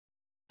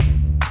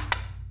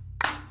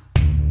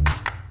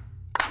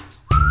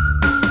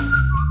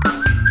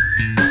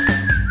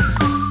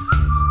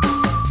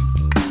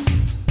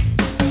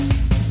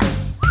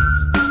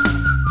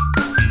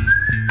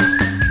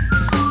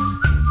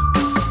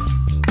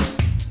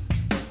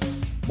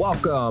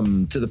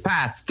Welcome to the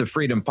Path to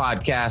Freedom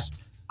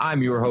podcast.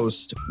 I'm your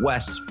host,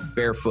 Wes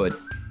Barefoot,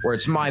 where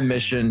it's my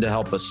mission to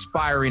help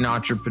aspiring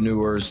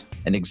entrepreneurs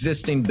and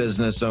existing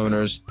business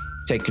owners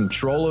take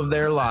control of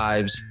their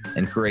lives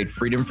and create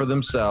freedom for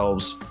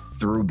themselves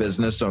through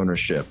business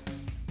ownership.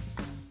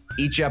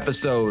 Each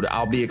episode,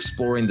 I'll be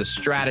exploring the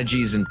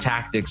strategies and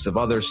tactics of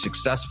other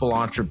successful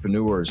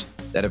entrepreneurs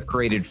that have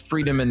created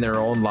freedom in their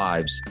own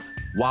lives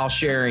while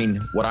sharing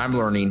what I'm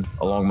learning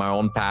along my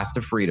own path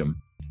to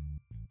freedom.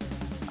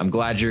 I'm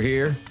glad you're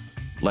here.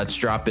 Let's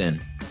drop in.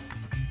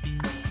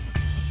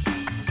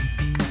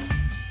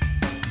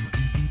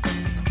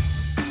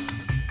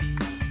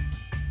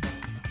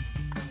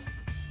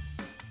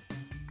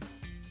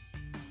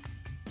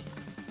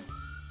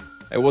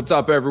 Hey, what's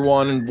up,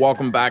 everyone? And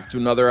welcome back to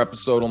another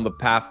episode on the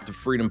Path to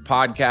Freedom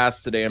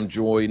podcast. Today, I'm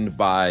joined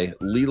by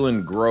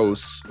Leland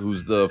Gross,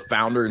 who's the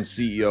founder and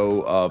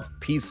CEO of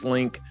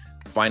PeaceLink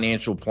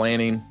Financial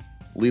Planning.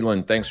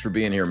 Leland, thanks for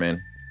being here,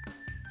 man.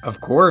 Of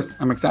course.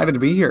 I'm excited to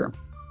be here.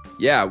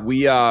 Yeah,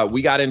 we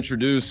got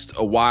introduced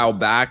a while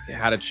back,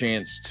 had a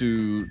chance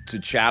to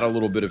chat a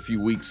little bit a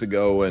few weeks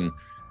ago. And,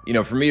 you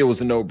know, for me, it was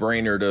a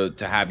no-brainer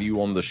to have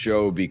you on the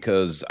show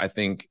because I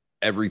think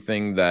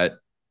everything that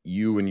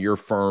you and your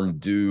firm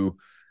do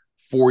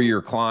for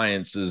your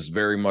clients is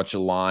very much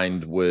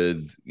aligned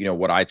with, you know,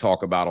 what I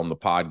talk about on the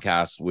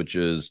podcast, which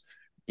is,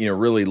 you know,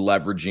 really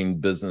leveraging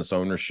business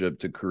ownership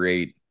to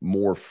create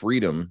more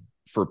freedom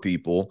for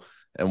people.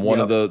 And one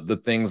of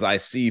the things I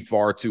see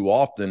far too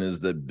often is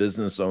that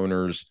business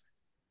owners,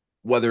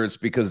 whether it's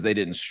because they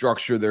didn't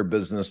structure their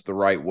business the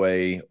right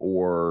way,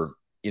 or,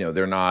 you know,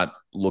 they're not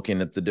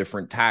looking at the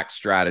different tax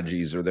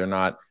strategies, or they're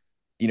not,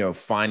 you know,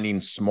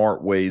 finding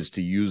smart ways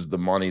to use the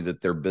money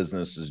that their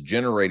business is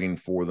generating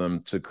for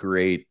them to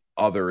create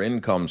other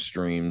income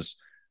streams.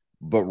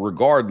 But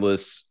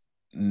regardless,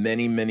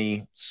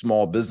 many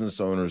small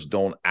business owners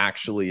don't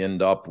actually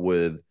end up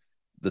with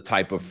the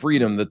type of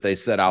freedom that they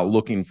set out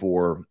looking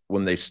for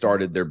when they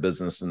started their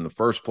business in the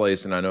first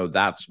place. And I know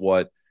that's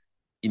what,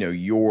 you know,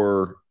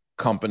 your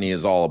company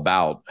is all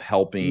about,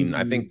 helping,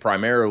 I think,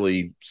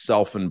 primarily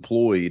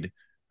self-employed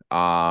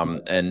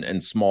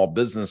and small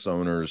business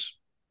owners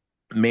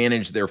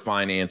manage their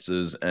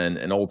finances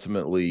and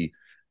ultimately,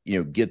 you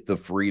know, get the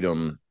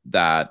freedom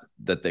that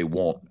they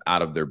want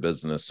out of their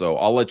business. So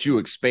I'll let you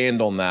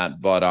expand on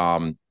that, but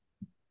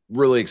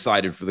really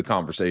excited for the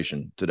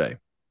conversation today.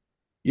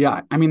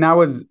 Yeah, I mean,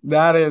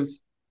 that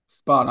is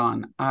spot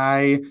on.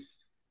 I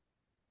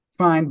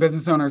find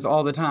business owners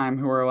all the time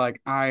who are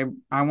like, I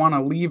want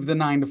to leave the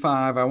 9 to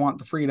 5, I want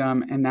the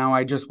freedom, and now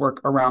I just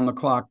work around the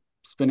clock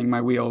spinning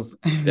my wheels.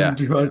 Yeah.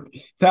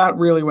 That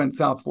really went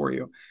south for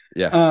you.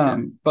 Yeah.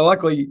 But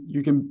luckily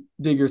you can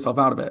dig yourself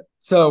out of it.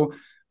 So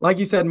like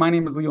you said, my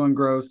name is Leland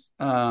Gross.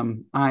 I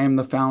am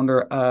the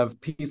founder of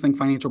PeaceLink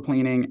Financial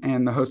Planning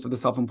and the host of the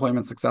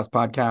Self-Employment Success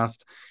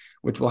podcast,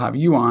 which we'll have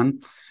you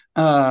on.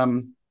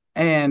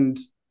 And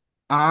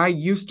I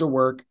used to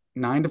work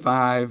 9 to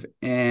 5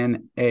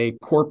 in a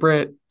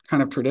corporate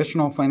kind of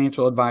traditional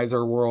financial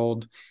advisor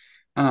world,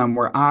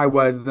 where I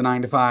was the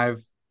 9 to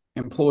 5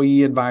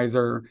 employee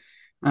advisor.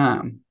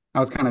 I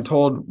was kind of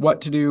told what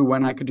to do,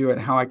 when I could do it,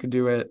 how I could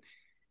do it.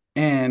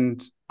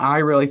 And I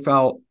really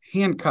felt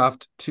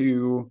handcuffed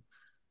to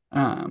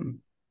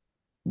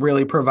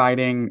really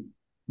providing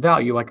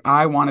value. Like,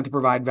 I wanted to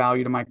provide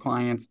value to my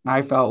clients.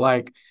 I felt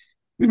like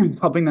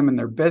helping them in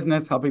their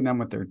business, helping them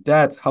with their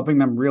debts, helping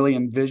them really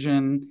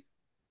envision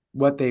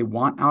what they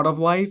want out of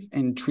life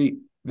and treat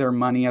their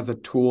money as a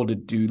tool to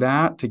do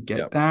that, to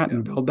get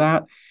and build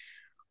that,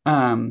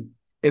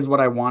 is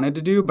what I wanted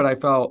to do. But I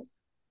felt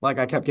like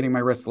I kept getting my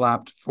wrist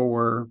slapped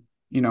for,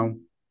 you know,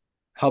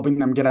 helping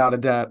them get out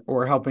of debt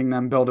or helping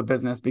them build a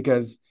business,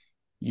 because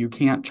you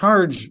can't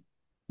charge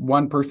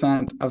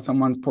 1% of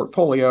someone's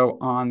portfolio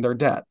on their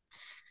debt.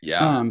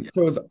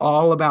 So it was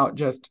all about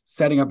just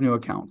setting up new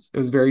accounts. It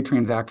was very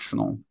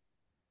transactional.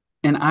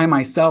 And I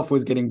myself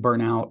was getting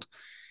burnout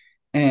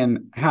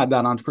and had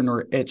that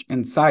entrepreneur itch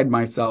inside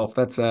myself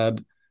that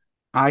said,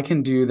 I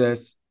can do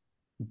this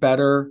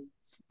better.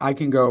 I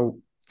can go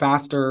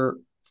faster,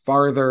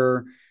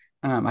 farther.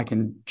 I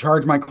can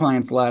charge my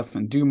clients less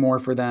and do more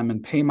for them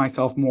and pay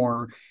myself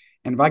more.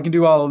 And if I can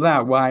do all of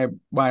that, why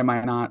am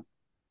I not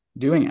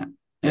doing it?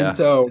 Yeah. And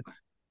so,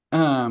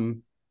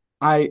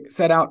 I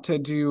set out to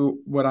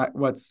do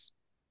what's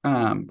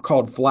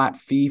called flat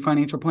fee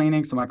financial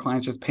planning. So my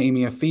clients just pay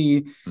me a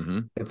fee.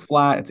 It's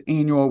flat, it's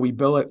annual. We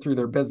bill it through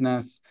their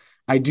business.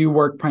 I do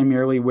work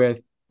primarily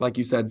with, like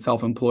you said,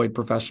 self-employed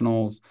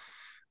professionals,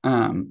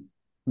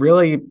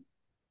 really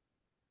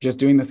just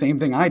doing the same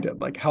thing I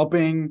did, like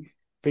helping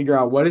figure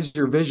out what is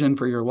your vision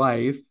for your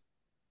life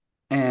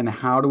and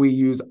how do we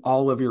use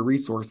all of your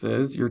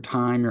resources, your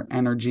time, your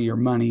energy, your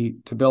money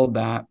to build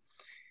that.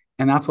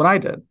 And that's what I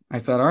did. I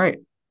said, all right,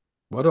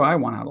 what do I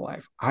want out of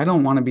life? I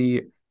don't want to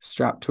be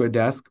strapped to a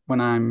desk when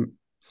I'm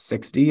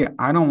 60.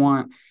 I don't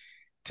want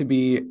to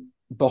be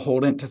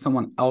beholden to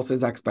someone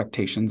else's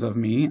expectations of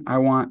me. I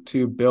want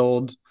to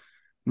build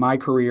my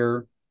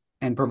career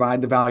and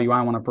provide the value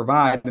I want to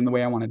provide in the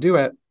way I want to do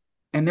it.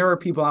 And there are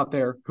people out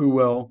there who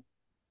will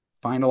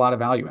find a lot of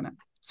value in it.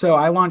 So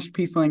I launched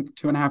PeaceLink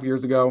 2.5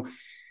 years ago.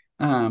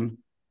 Um,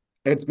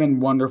 it's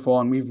been wonderful.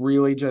 And we've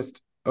really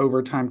just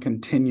over time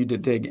continued to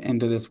dig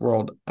into this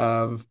world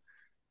of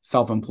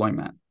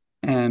self-employment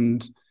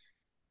and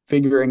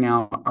figuring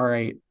out, all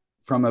right,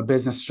 from a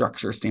business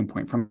structure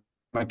standpoint, from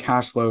a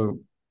cash flow,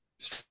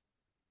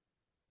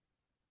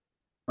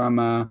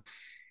 from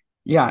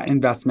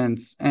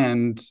investments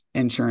and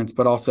insurance,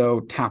 but also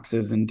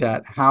taxes and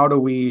debt. How do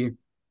we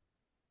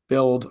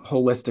build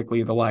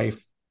holistically the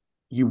life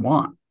you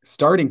want,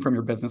 starting from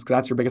your business, because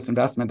that's your biggest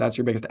investment, that's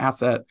your biggest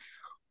asset,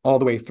 all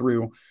the way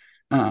through.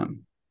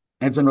 And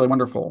it's been really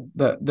wonderful.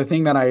 The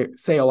thing that I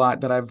say a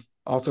lot that I've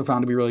also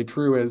found to be really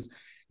true is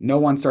no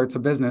one starts a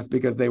business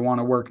because they want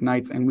to work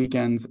nights and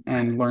weekends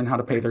and learn how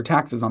to pay their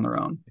taxes on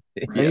their own,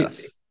 right?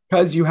 Yes.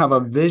 Because you have a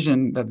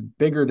vision that's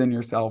bigger than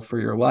yourself for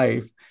your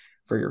life,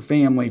 for your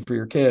family, for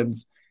your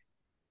kids.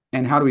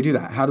 And how do we do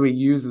that? How do we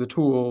use the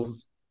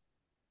tools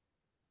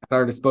at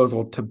our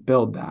disposal to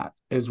build that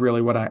is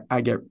really what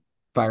I get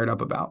fired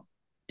up about.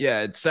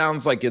 Yeah, it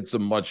sounds like it's a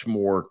much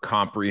more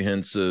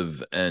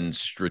comprehensive and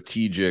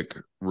strategic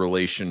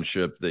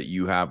relationship that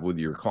you have with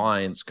your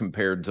clients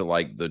compared to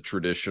like the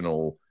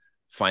traditional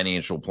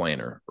financial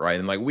planner, right?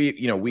 And like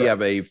we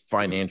have a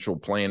financial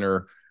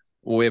planner.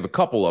 Well, we have a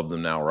couple of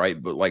them now,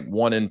 right? But like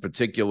one in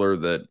particular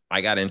that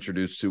I got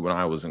introduced to when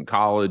I was in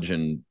college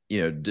and,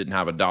 didn't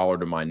have a dollar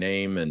to my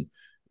name and,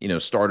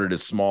 started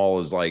as small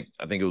as like,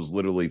 I think it was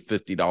literally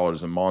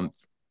 $50 a month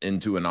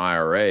into an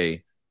IRA.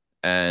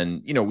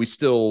 And, we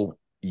still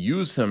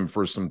use him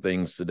for some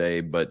things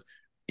today, but,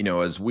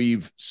 as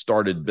we've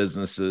started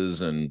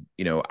businesses and,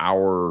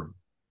 our,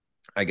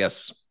 I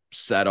guess,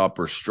 setup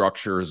or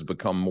structure has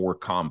become more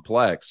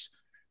complex.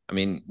 I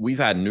mean, we've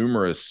had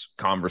numerous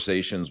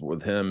conversations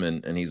with him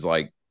and he's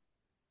like,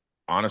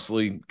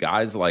 honestly,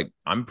 guys, like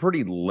I'm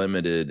pretty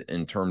limited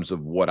in terms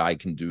of what I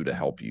can do to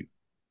help you.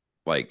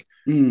 Like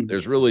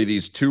there's really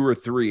these 2 or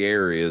 3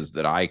 areas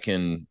that I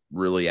can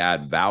really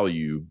add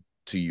value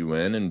to you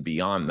in. And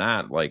beyond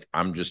that, like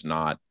I'm just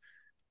not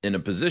in a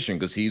position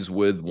because he's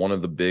with one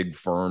of the big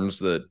firms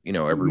that,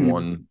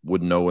 everyone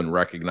would know and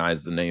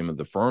recognize the name of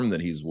the firm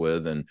that he's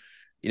with. And,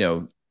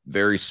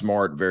 very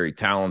smart, very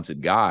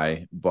talented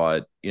guy.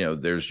 But,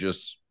 there's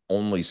just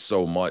only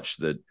so much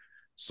that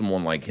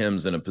someone like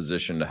him's in a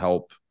position to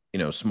help,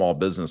 small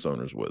business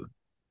owners with.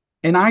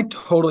 And I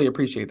totally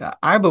appreciate that.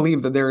 I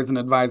believe that there is an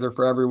advisor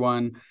for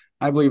everyone.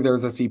 I believe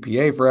there's a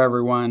CPA for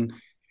everyone.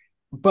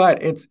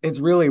 But it's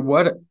really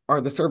what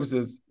are the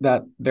services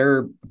that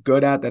they're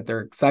good at, that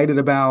they're excited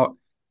about,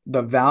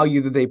 the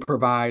value that they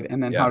provide,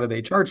 and then how do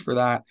they charge for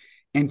that?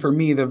 And for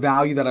me, the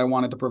value that I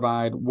wanted to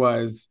provide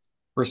was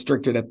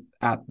restricted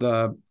at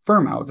the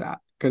firm I was at.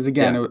 Because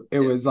again, it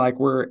was like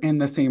we're in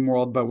the same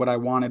world, but what I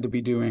wanted to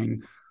be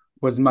doing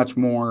was much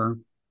more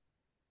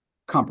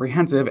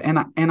comprehensive.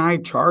 And I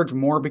charge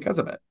more because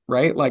of it,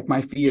 right? Like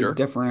my fee is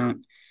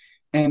different.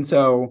 And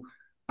so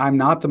I'm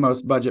not the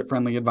most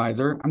budget-friendly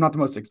advisor. I'm not the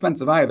most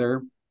expensive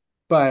either,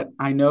 but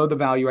I know the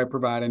value I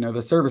provide. I know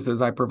the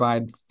services I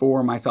provide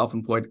for my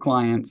self-employed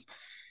clients.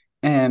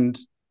 And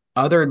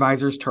other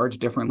advisors charge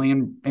differently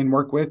and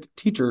work with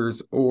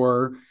teachers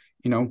or,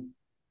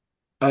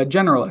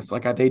 generalists.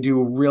 Like they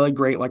do really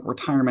great like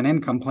retirement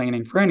income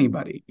planning for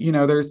anybody.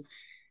 There's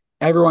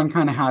everyone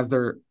kind of has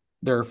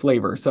their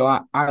flavor. So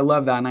I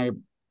love that. And I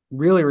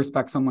really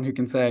respect someone who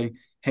can say,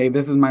 hey,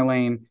 this is my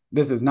lane.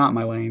 This is not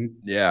my lane.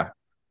 Yeah.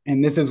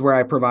 And this is where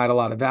I provide a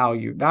lot of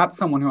value. That's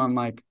someone who I'm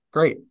like,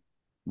 great,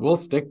 we'll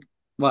stick.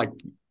 Like,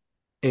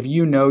 if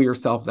you know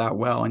yourself that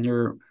well and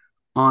you're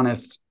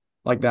honest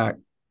like that,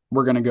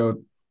 we're going to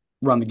go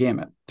run the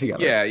gamut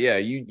together. Yeah.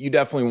 You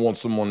definitely want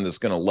someone that's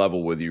going to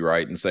level with you,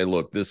 right? And say,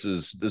 look, this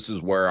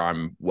is where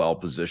I'm well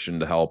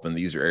positioned to help. And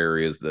these are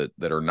areas that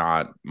are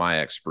not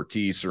my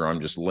expertise or I'm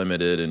just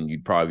limited. And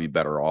you'd probably be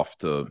better off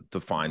to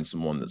find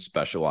someone that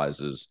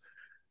specializes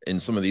in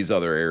some of these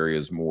other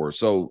areas more.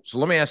 So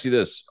let me ask you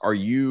this. Are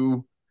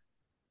you,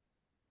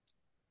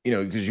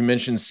 because you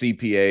mentioned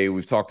CPA,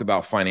 we've talked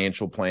about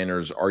financial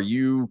planners. Are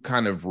you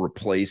kind of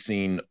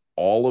replacing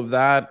all of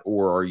that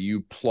or are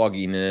you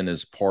plugging in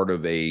as part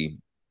of a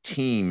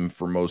team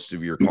for most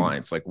of your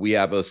clients? Like we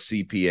have a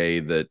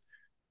CPA that,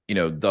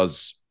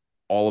 does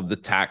all of the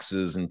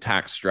taxes and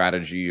tax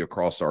strategy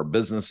across our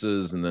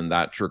businesses. And then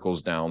that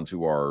trickles down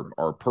to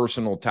our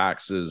personal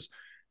taxes.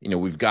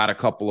 We've got a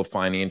couple of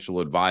financial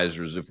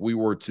advisors. If we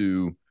were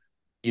to,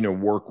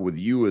 work with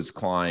you as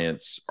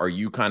clients, are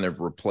you kind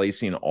of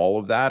replacing all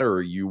of that or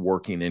are you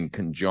working in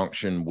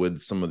conjunction with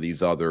some of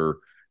these other,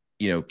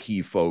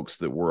 key folks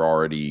that we're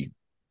already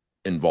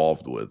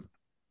involved with?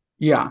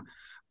 Yeah,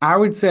 I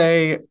would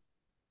say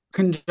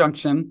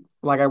conjunction,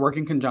 like I work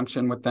in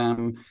conjunction with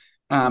them.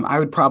 I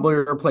would probably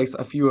replace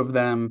a few of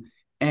them.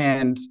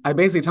 And I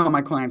basically tell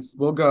my clients,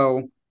 we'll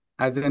go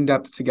as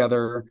in-depth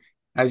together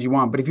as you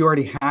want. But if you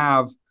already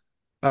have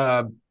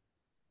a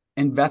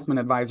investment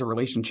advisor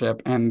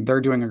relationship and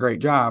they're doing a great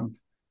job,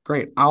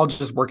 great. I'll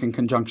just work in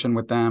conjunction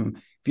with them.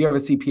 If you have a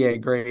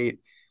CPA, great.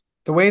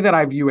 The way that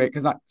I view it,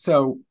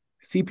 so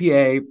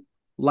CPA,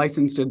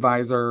 licensed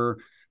advisor,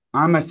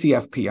 I'm a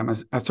CFP. I'm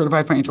a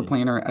certified financial Mhm.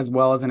 planner as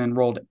well as an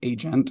enrolled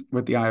agent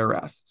with the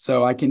IRS.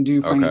 So I can do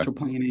Okay. financial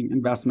planning,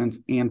 investments,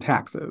 and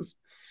taxes.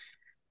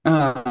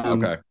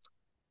 Um, Okay.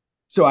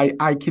 so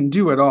I can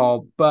do it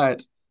all,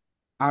 but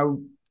I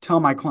tell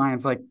my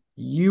clients like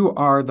you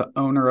are the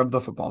owner of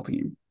the football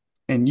team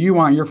and you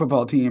want your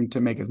football team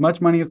to make as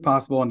much money as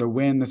possible and to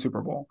win the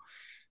Super Bowl.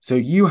 So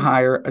you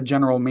hire a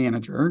general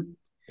manager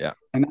Yeah.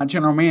 and that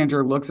general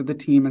manager looks at the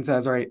team and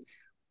says, all right,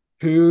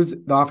 who's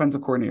the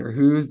offensive coordinator?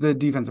 Who's the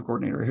defensive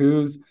coordinator?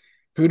 Who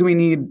do we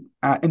need?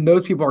 And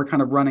those people are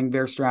kind of running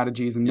their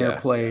strategies and their Yeah.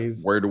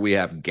 plays. Where do we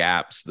have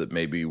gaps that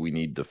maybe we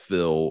need to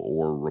fill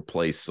or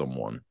replace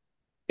someone?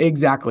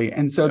 Exactly.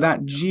 And so Yeah.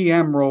 that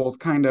GM role is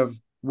kind of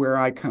where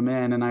I come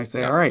in and I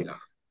say, Yeah. all right,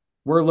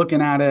 we're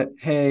looking at it.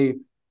 Hey,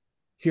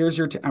 here's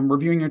I'm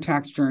reviewing your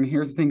tax return.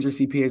 Here's the things your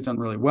CPA has done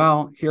really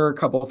well. Here are a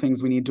couple of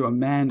things we need to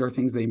amend or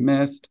things they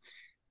missed.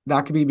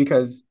 That could be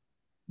because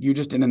you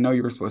just didn't know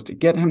you were supposed to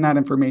get him that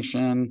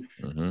information.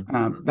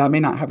 Mm-hmm. That may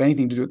not have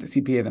anything to do with the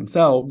CPA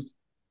themselves,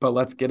 but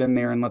let's get in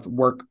there and let's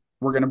work.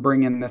 We're going to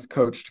bring in this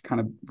coach to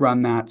kind of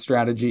run that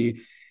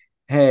strategy.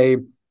 Hey,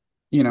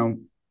 you know,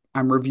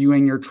 I'm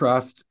reviewing your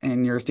trust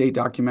and your estate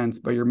documents,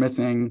 but you're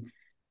missing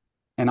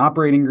an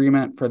operating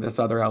agreement for this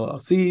other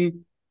LLC.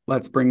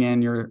 Let's bring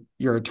in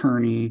your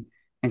attorney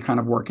and kind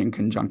of work in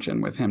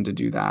conjunction with him to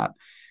do that.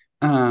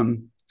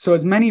 So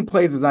as many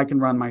plays as I can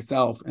run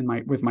myself and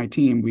with my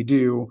team, we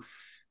do.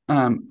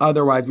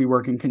 Otherwise, we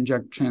work in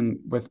conjunction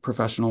with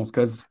professionals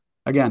because,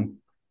 again,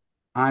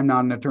 I'm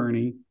not an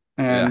attorney,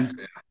 Yeah.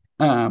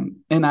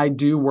 and I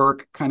do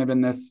work kind of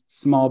in this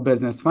small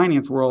business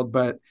finance world,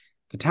 but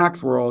the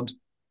tax world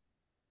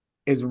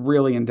is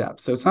really in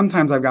depth. So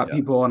sometimes I've got Yeah.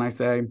 people and I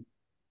say,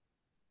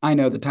 I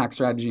know the tax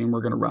strategy and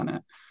we're going to run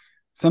it.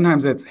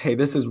 Sometimes it's, hey,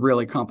 this is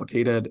really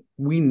complicated.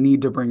 We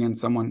need to bring in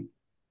someone.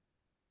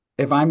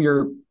 If I'm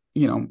your,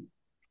 you know,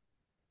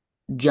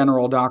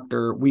 general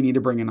doctor, we need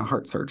to bring in a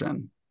heart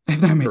surgeon,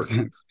 if that makes Sure.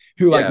 sense,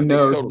 who like Yeah, it makes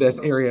knows total this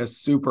sense. area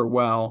super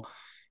well.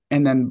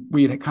 And then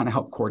we'd kind of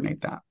help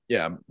coordinate that.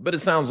 Yeah, but it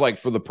sounds like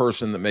for the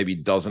person that maybe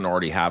doesn't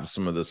already have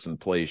some of this in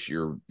place,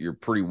 you're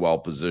pretty well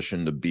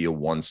positioned to be a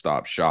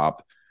one-stop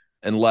shop,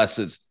 unless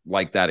it's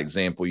like that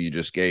example you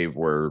just gave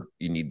where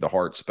you need the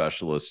heart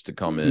specialist to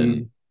come in.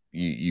 Mm-hmm.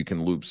 You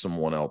can loop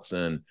someone else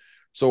in.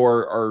 So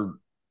are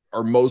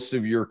most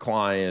of your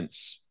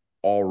clients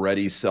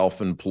already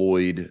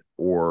self-employed,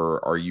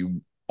 or are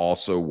you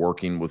also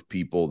working with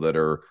people that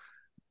are,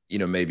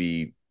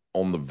 maybe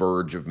on the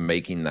verge of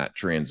making that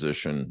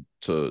transition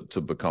to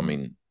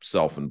becoming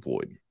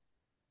self-employed?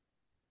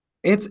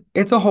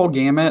 It's a whole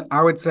gamut.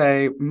 I would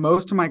say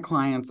most of my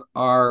clients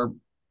are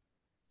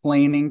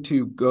planning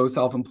to go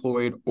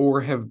self-employed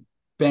or have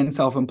been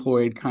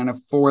self-employed kind of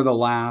for the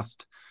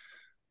last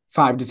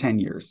 5 to 10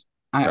 years.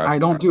 Okay. I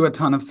don't do a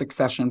ton of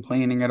succession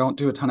planning. I don't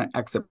do a ton of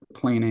exit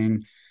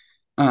planning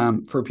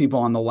for people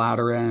on the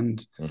latter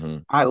end. Mm-hmm.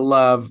 I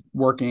love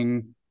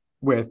working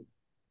with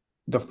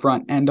the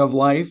front end of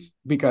life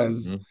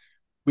because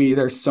Mm-hmm.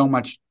 there's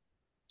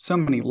so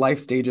many life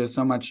stages,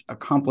 so much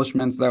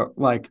accomplishments that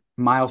like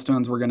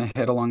milestones we're going to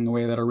hit along the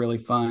way that are really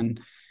fun.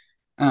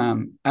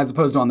 As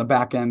opposed to on the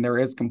back end, there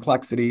is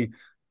complexity,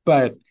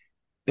 but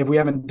if we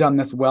haven't done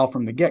this well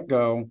from the get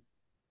go,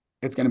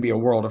 it's going to be a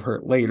world of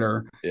hurt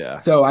later. Yeah.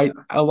 So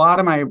a lot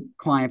of my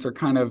clients are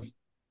kind of,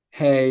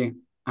 hey,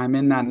 I'm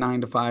in that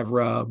 9 to 5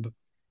 rub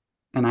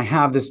and I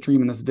have this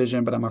dream and this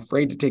vision, but I'm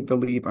afraid to take the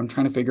leap. I'm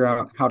trying to figure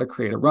out how to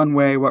create a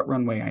runway, what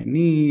runway I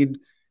need,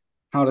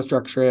 how to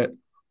structure it,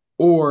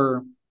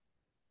 or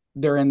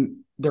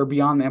they're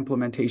beyond the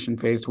implementation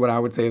phase to what I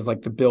would say is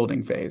like the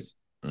building phase.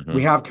 We Mm-hmm.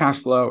 have cash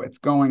flow, it's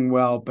going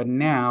well, but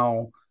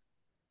now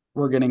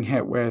we're getting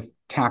hit with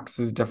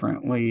taxes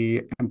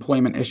differently,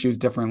 employment issues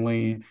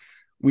differently.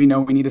 We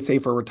know we need to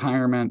save for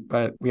retirement,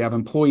 but we have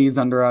employees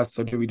under us.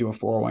 So do we do a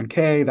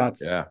 401k?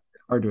 That's Yeah.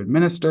 hard to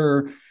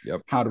administer.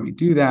 Yep. How do we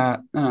do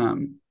that?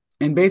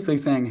 And basically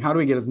saying, how do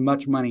we get as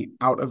much money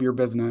out of your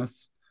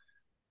business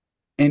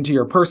into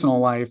your personal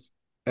life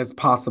as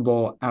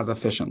possible, as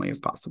efficiently as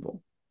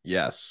possible?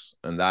 Yes,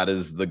 and that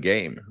is the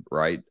game,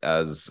 right?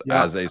 As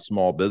Yeah. as a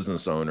small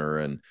business owner,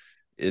 and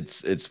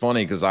it's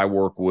funny because I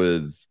work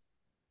with,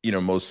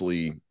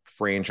 mostly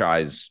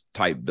franchise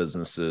type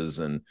businesses,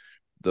 and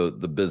the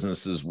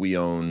businesses we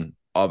own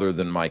other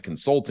than my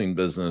consulting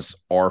business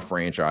are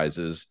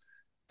franchises,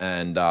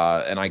 and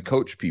I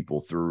coach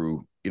people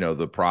through,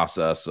 the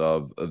process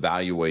of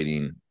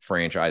evaluating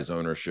franchise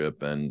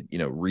ownership and,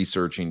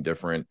 researching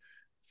different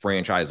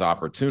franchise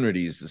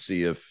opportunities to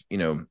see if,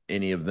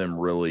 any of them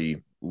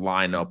really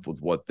line up with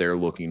what they're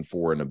looking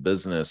for in a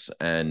business.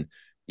 And,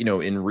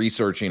 in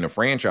researching a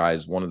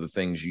franchise, one of the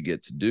things you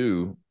get to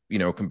do,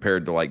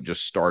 compared to like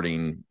just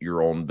starting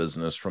your own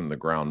business from the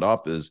ground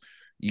up, is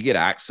you get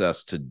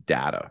access to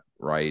data,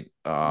 right?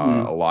 A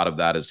Mm, lot of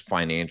that is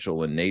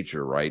financial in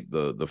nature, right?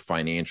 The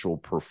financial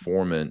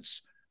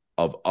performance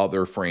of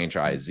other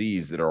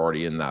franchisees that are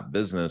already in that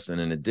business. And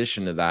in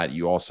addition to that,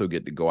 you also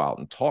get to go out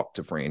and talk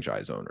to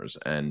franchise owners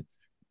and,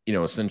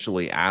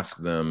 essentially ask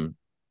them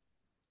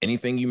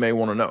anything you may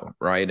want to know,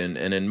 right? And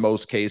in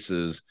most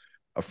cases,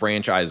 a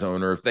franchise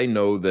owner, if they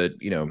know that,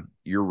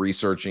 you're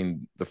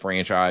researching the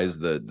franchise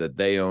that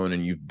they own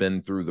and you've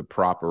been through the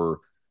proper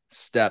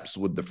steps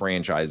with the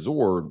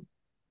franchisor,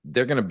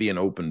 they're going to be an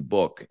open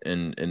book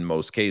in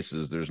most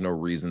cases. There's no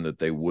reason that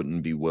they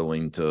wouldn't be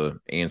willing to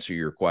answer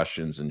your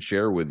questions and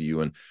share with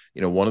you. And,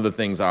 one of the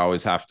things I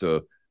always have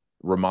to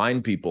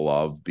remind people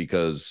of,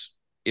 because,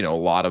 a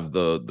lot of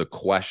the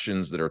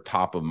questions that are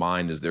top of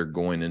mind as they're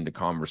going into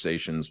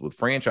conversations with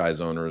franchise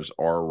owners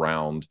are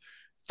around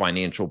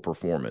financial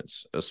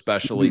performance,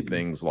 especially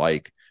things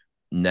like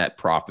net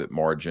profit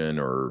margin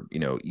or,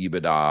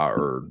 EBITDA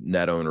or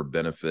net owner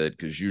benefit,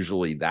 because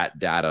usually that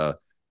data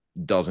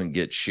doesn't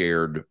get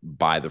shared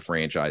by the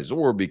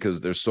franchisor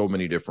because there's so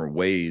many different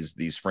ways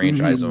these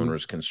franchise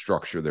owners can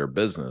structure their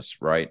business,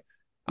 right?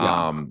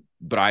 Yeah.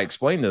 But I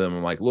explained to them,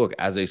 I'm like, look,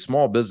 as a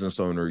small business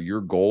owner,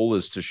 your goal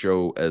is to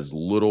show as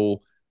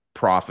little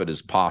profit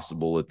as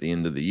possible at the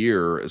end of the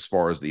year as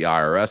far as the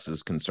IRS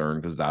is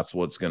concerned, because that's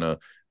what's going to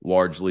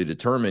largely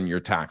determine your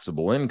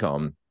taxable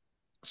income.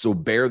 So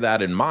bear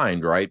that in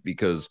mind, right?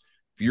 Because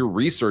if you're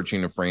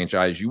researching a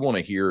franchise, you want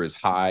to hear as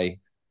high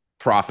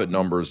profit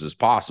numbers as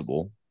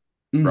possible,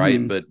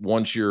 right? But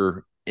once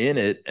you're in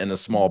it and a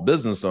small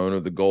business owner,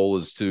 the goal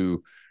is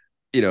to,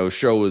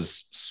 show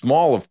as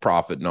small of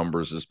profit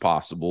numbers as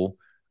possible.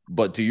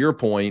 But to your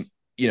point,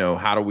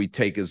 how do we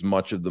take as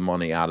much of the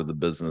money out of the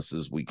business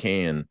as we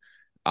can?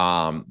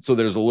 So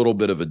there's a little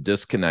bit of a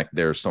disconnect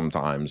there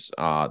sometimes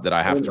that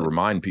I have to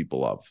remind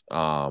people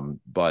of.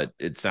 But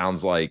it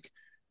sounds like,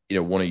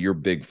 one of your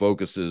big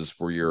focuses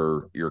for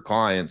your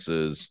clients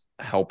is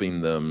helping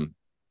them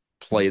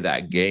play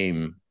that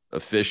game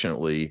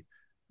efficiently,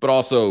 but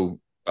also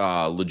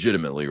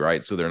legitimately,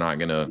 right? So they're not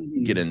going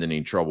to get into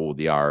any trouble with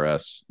the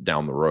IRS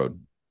down the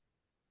road.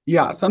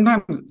 Yeah.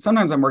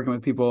 Sometimes I'm working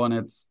with people and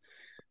it's,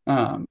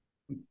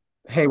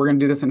 hey, we're going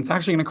to do this and it's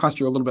actually going to cost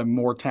you a little bit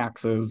more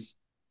taxes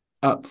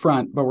up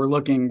front, but we're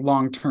looking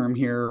long-term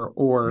here.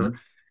 Or,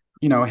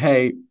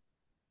 hey,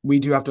 we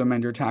do have to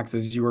amend your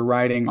taxes. You were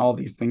writing all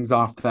these things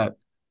off that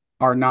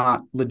are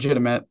not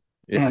legitimate.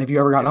 Yeah. And if you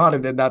ever got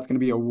audited, that's going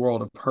to be a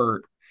world of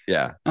hurt.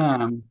 Yeah.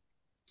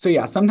 So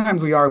yeah,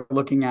 sometimes we are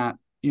looking at,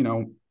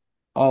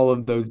 all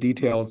of those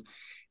details.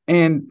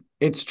 And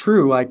it's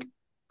true, like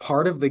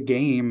part of the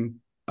game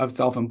of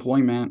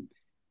self-employment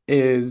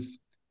is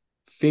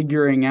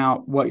figuring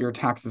out what your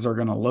taxes are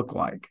going to look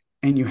like.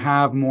 And you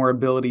have more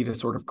ability to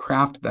sort of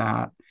craft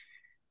that.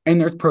 And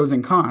there's pros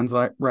and cons,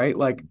 like, right?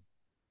 Like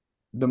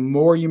the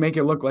more you make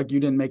it look like you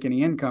didn't make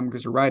any income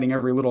because you're writing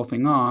every little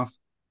thing off,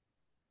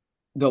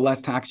 the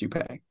less tax you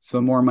pay. So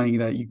the more money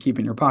that you keep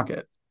in your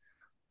pocket.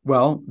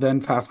 Well,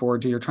 then fast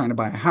forward to you're trying to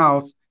buy a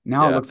house.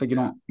 Now it looks like you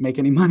don't make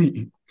any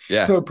money.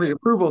 Yeah. So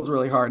pre-approval is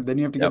really hard. Then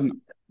you have to get an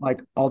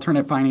like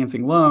alternate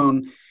financing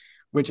loan,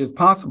 which is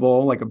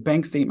possible, like a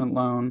bank statement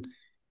loan,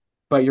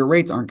 but your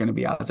rates aren't going to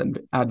be as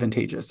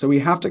advantageous. So we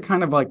have to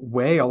kind of like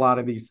weigh a lot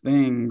of these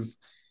things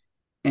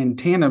in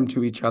tandem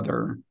to each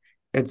other.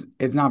 It's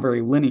not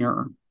very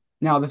linear.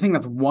 Now, the thing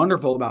that's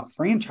wonderful about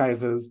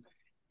franchises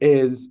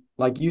is,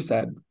 like you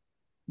said,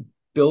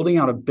 building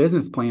out a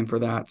business plan for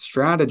that,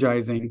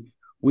 strategizing.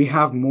 We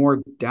have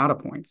more data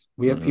points.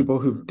 We have people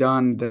who've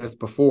done this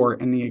before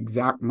in the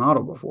exact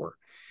model before.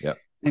 Yeah.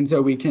 And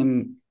so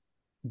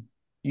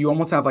you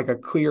almost have like a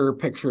clearer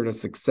picture to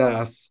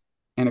success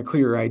and a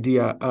clearer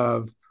idea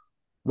of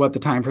what the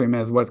time frame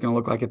is, what it's going to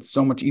look like. It's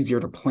so much easier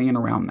to plan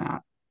around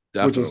that,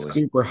 which is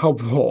super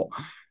helpful,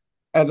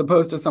 as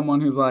opposed to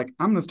someone who's like,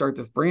 I'm going to start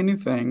this brand new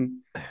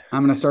thing.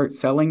 I'm going to start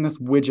selling this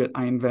widget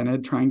I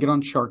invented, try and get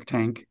on Shark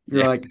Tank.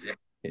 You're like,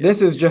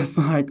 this is just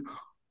like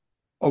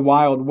a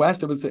wild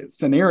west of a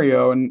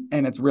scenario, and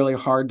it's really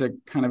hard to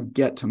kind of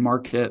get to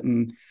market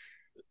and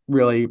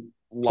really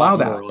plow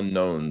that. More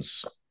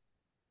unknowns.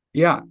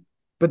 Yeah.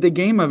 But the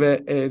game of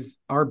it is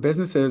our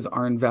businesses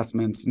are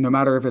investments, no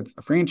matter if it's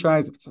a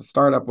franchise, if it's a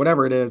startup,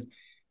 whatever it is.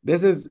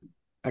 This is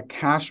a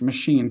cash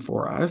machine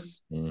for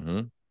us.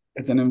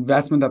 It's an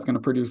investment that's going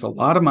to produce a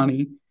lot of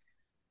money,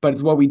 but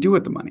it's what we do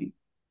with the money.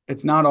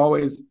 It's not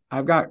always,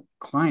 I've got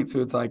clients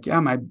who it's like, yeah,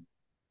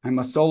 I'm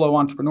a solo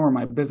entrepreneur.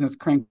 My business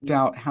cranked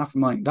out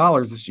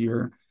 $500,000 this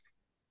year.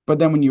 But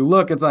then when you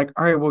look, it's like,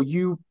 all right, well,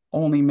 you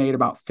only made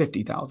about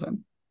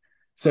 50,000.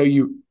 So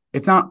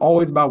it's not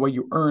always about what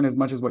you earn as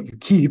much as what you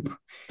keep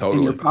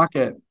in your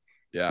pocket.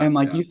 Yeah. And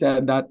like you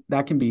said,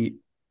 that can be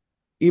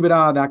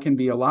EBITDA, that can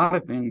be a lot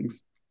of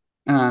things.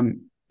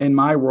 In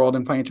my world,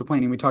 in financial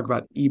planning, we talk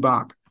about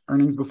EBOC,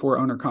 earnings before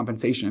owner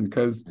compensation,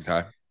 because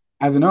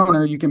as an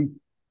owner, you can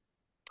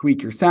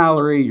tweak your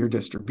salary, your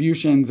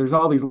distributions. There's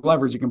all these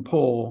levers you can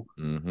pull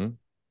to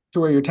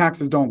where your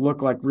taxes don't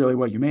look like really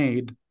what you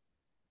made.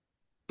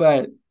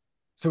 But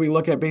so we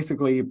look at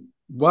basically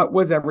what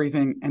was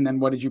everything, and then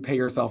what did you pay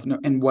yourself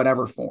in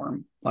whatever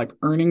form, like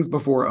earnings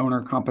before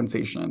owner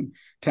compensation,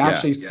 to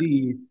actually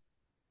see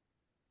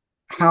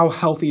how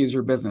healthy is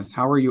your business?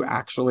 How are you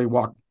actually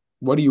what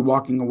are you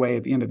walking away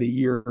at the end of the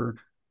year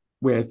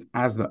with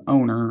as the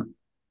owner?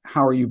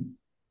 How are you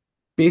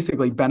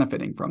basically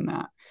benefiting from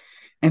that?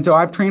 And so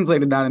I've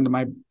translated that into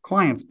my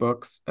clients'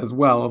 books as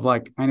well of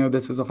like, I know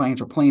this is a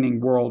financial planning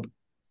world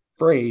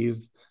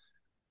phrase,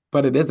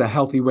 but it is a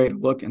healthy way to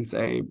look and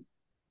say,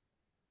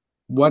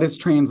 what is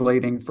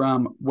translating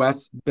from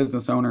Wes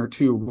business owner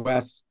to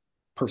Wes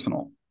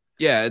personal?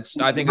 Yeah, I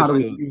And think how do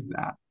we use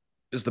that?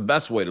 it's the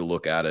best way to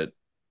look at it,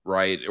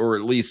 right? Or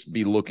at least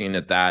be looking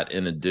at that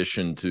in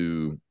addition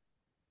to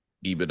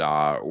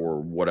EBITDA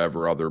or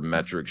whatever other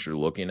metrics you're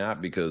looking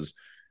at. Because,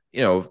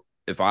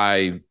 if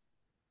I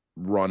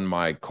run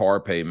my car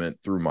payment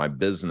through my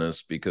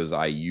business because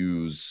I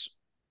use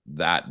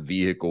that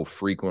vehicle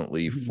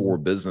frequently for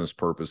business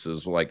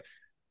purposes, like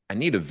I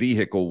need a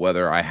vehicle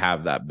whether I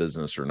have that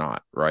business or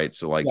not, right?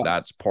 So like Yeah.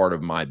 that's part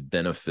of my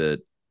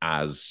benefit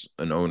as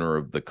an owner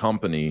of the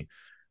company.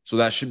 So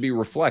that should be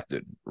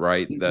reflected,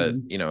 right?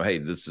 That, hey,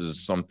 this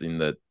is something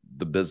that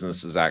the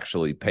business is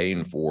actually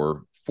paying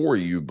for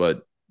you,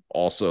 but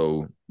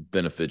also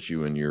benefits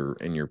you in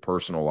your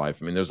personal life.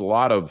 I mean, there's a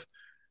lot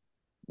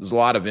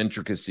of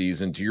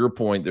intricacies, and to your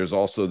point, there's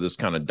also this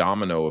kind of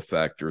domino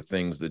effect or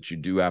things that you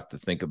do have to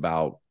think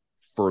about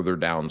further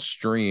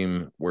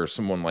downstream, where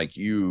someone like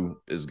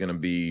you is going to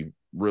be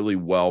really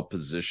well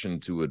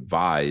positioned to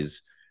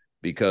advise.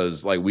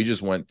 Because like we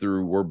just went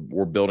through,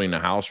 we're building a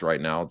house right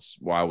now. It's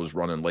why I was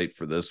running late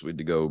for this. We had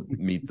to go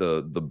meet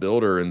the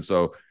builder. And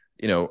so,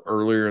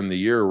 earlier in the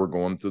year, we're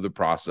going through the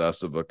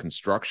process of a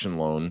construction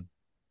loan.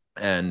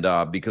 And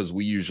because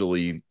we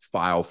usually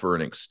file for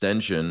an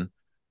extension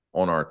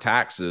on our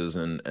taxes,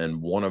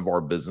 and one of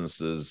our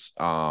businesses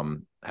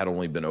had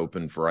only been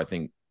open for, I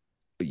think,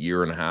 a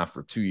year and a half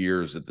or 2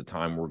 years at the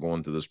time we're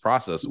going through this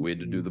process. So we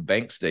had to do the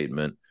bank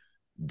statement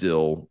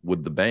deal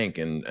with the bank,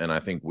 and I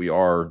think we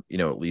are,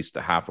 at least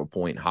a half a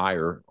point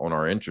higher on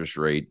our interest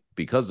rate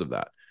because of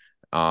that.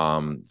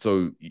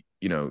 So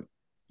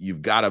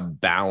you've got to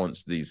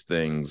balance these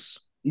things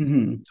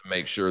to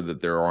make sure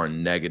that there are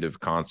negative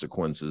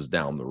consequences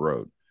down the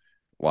road,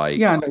 like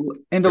Yeah,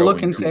 and to look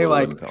showing and too say little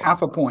like income.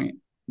 half a point.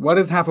 What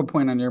is half a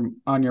point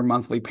on your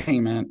monthly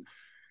payment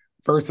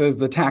versus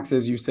the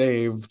taxes you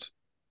saved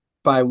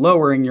by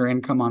lowering your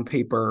income on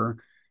paper?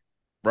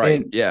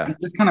 Right. And Yeah.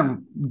 just kind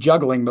of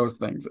juggling those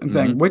things and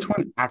saying Mm-hmm. which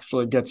one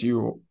actually gets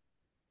you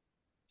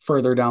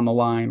further down the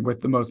line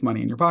with the most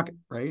money in your pocket,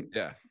 right?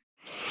 Yeah.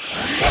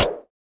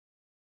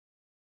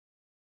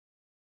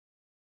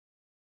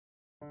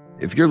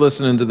 If you're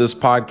listening to this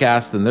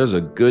podcast, then there's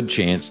a good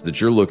chance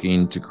that you're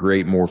looking to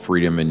create more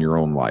freedom in your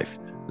own life.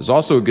 There's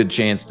also a good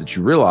chance that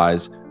you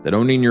realize that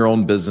owning your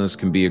own business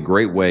can be a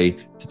great way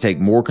to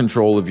take more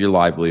control of your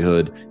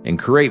livelihood and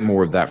create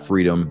more of that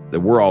freedom that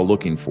we're all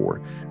looking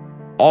for.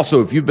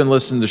 Also, if you've been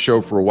listening to the show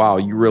for a while,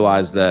 you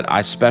realize that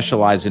I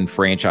specialize in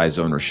franchise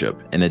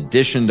ownership. In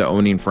addition to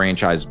owning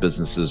franchise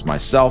businesses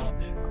myself,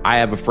 I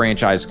have a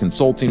franchise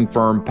consulting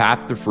firm,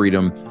 Path to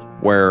Freedom,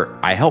 where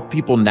I help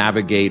people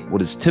navigate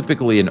what is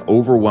typically an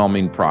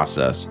overwhelming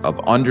process of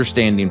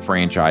understanding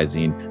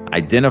franchising,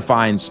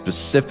 identifying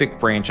specific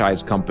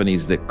franchise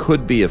companies that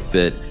could be a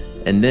fit,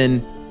 and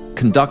then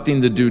conducting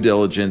the due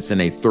diligence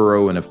in a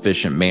thorough and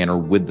efficient manner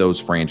with those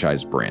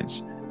franchise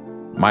brands.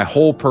 My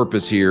whole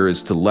purpose here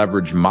is to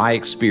leverage my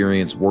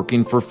experience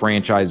working for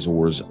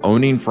franchisors,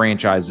 owning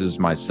franchises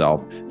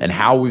myself, and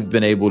how we've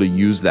been able to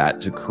use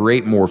that to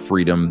create more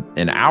freedom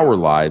in our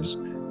lives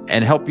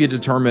and help you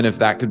determine if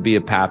that could be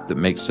a path that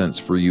makes sense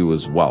for you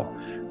as well.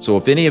 So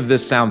if any of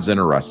this sounds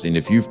interesting,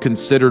 if you've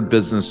considered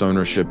business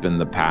ownership in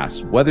the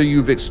past, whether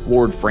you've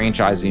explored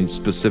franchising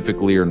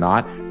specifically or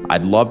not,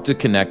 I'd love to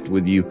connect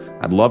with you.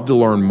 I'd love to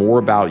learn more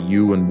about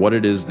you and what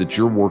it is that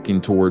you're working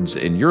towards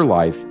in your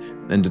life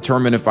and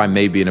determine if I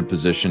may be in a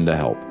position to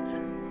help.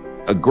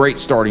 A great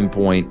starting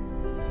point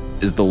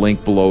is the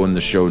link below in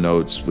the show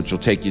notes, which will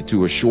take you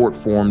to a short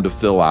form to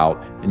fill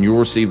out, and you'll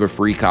receive a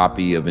free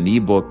copy of an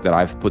ebook that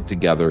I've put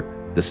together,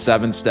 The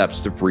 7 Steps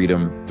to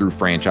Freedom Through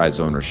Franchise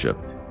Ownership.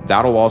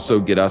 That'll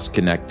also get us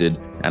connected,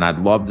 and I'd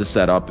love to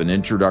set up an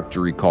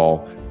introductory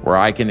call where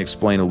I can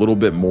explain a little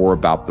bit more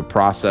about the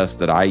process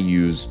that I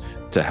use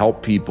to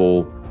help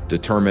people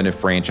determine if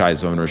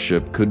franchise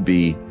ownership could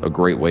be a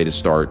great way to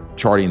start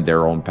charting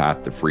their own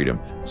path to freedom.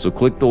 So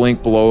click the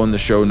link below in the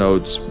show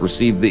notes,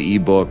 receive the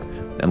ebook,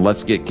 and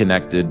let's get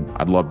connected.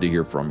 I'd love to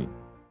hear from you.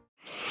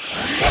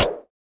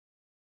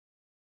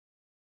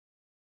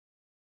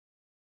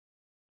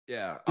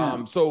 Yeah.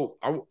 So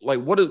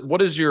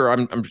what is your,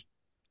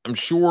 I'm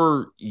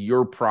sure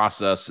your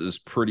process is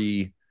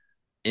pretty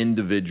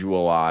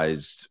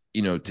individualized,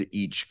 to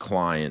each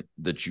client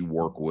that you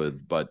work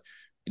with. But,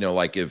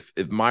 like if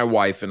my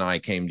wife and I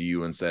came to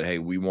you and said, hey,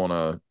 we want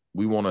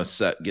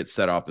to get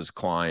set up as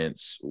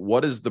clients,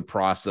 what does the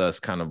process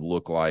kind of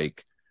look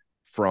like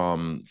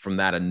from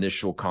that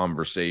initial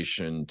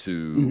conversation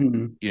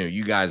to,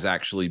 you guys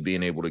actually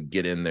being able to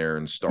get in there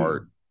and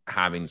start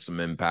having some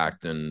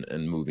impact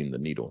and moving the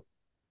needle?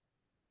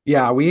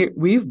 Yeah,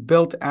 we've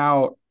built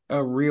out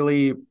a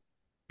really,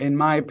 in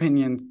my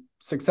opinion,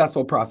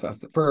 successful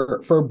process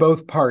for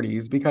both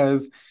parties,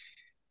 because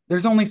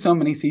there's only so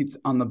many seats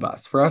on the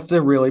bus. For us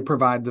to really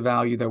provide the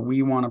value that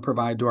we want to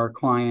provide to our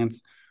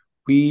clients,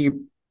 we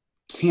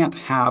can't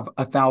have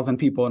 1,000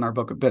 people in our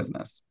book of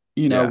business.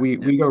 We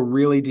go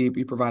really deep.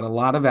 We provide a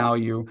lot of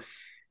value.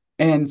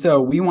 And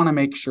so we want to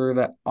make sure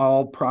that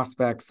all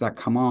prospects that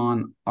come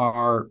on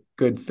are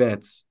good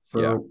fits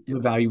for the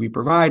value we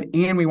provide.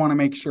 And we want to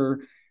make sure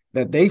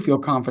that they feel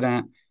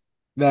confident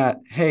that,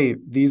 hey,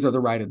 these are the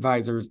right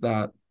advisors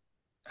that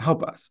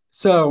help us.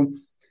 So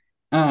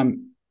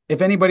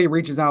if anybody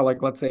reaches out,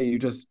 like let's say you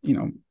just,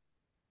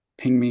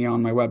 ping me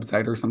on my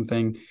website or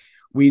something,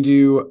 we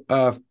do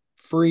a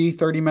free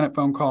 30-minute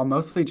phone call,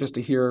 mostly just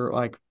to hear,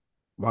 like,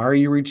 why are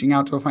you reaching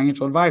out to a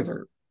financial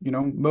advisor?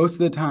 Most of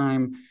the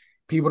time,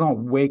 people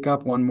don't wake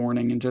up one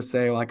morning and just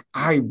say, like,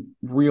 I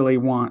really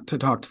want to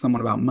talk to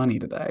someone about money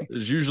today.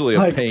 There's usually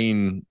a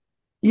pain.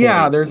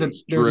 Yeah, there's a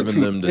driven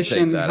them to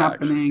take that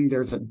happening. action.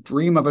 There's a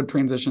dream of a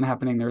transition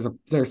happening.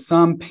 There's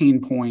some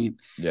pain point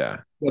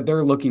that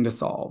they're looking to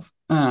solve.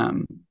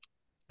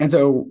 And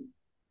so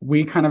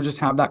we kind of just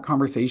have that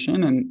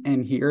conversation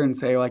and hear and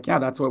say, like, yeah,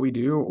 that's what we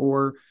do,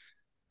 or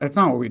that's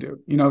not what we do.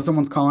 If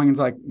someone's calling and it's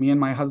like, me and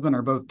my husband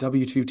are both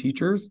W-2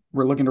 teachers,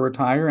 we're looking to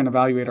retire and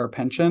evaluate our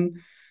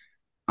pension,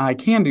 I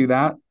can do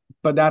that,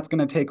 but that's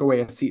going to take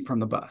away a seat from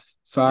the bus.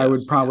 So I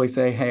would probably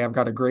say, hey, I've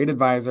got a great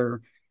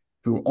advisor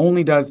who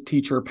only does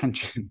teacher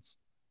pensions.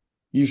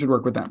 You should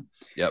work with them.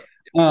 Yep.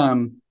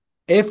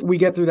 If we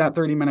get through that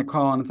 30-minute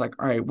call and it's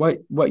like, all right,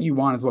 what you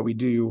want is what we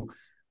do,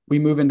 we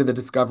move into the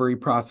discovery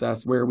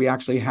process where we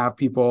actually have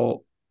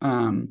people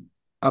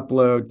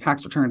upload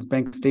tax returns,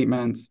 bank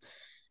statements,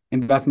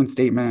 investment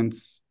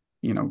statements,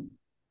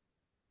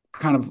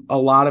 kind of a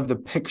lot of the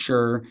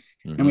picture.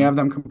 Mm-hmm. And we have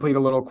them complete a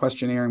little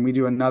questionnaire, and we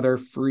do another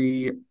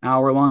free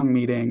hour-long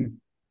meeting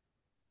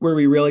where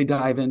we really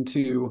dive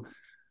into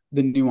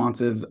the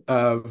nuances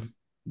of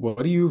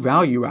what do you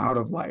value out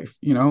of life?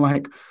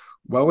 Like,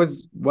 what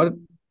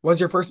was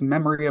your first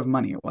memory of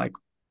money? Like,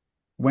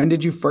 when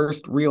did you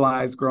first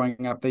realize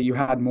growing up that you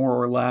had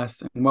more or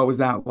less? And what was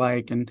that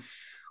like? And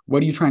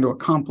what are you trying to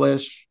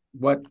accomplish?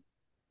 What,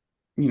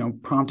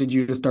 prompted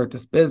you to start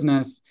this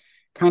business?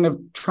 Kind of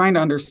trying to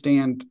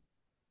understand,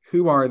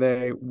 who are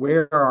they?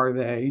 Where are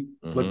they?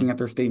 Mm-hmm. Looking at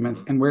their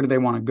statements, and where do they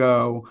want to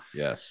go?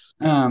 Yes.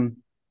 From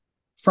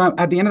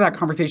at the end of that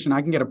conversation,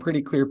 I can get a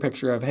pretty clear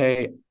picture of,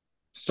 hey,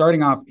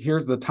 starting off,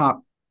 here's the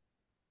top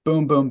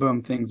boom, boom,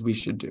 boom things we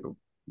should do.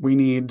 We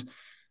need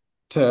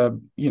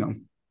to,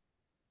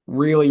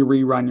 really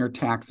rerun your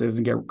taxes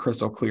and get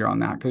crystal clear on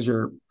that, because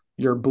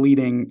you're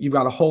bleeding. You've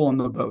got a hole in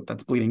the boat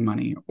that's bleeding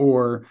money.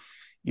 Or,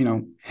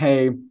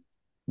 hey,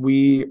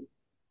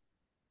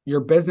 your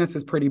business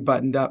is pretty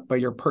buttoned up, but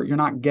you're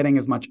not getting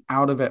as much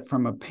out of it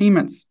from a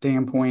payment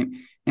standpoint.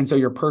 And so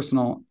your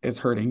personal is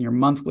hurting. Your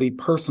monthly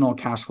personal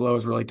cash flow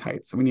is really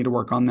tight. So we need to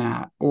work on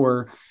that.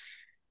 Or,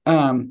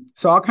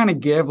 so I'll kind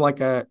of give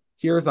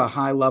here's a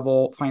high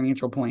level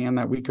financial plan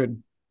that we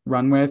could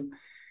run with.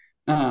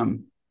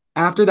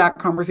 After that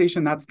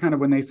conversation, that's kind of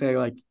when they say,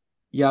 like,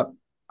 yep,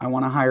 I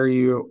want to hire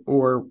you,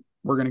 or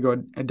we're going to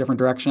go a different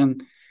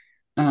direction.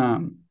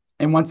 And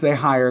once they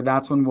hire,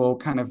 that's when we'll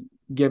kind of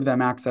give them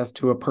access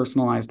to a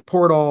personalized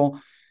portal.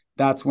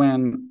 That's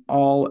when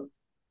all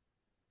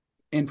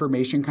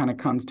information kind of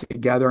comes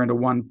together into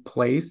one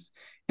place.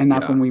 And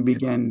that's when we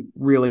begin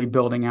really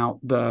building out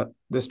the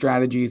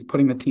strategies,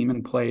 putting the team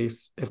in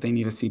place if they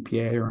need a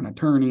CPA or an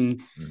attorney.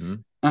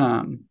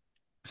 Mm-hmm.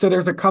 So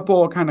there's a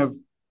couple kind of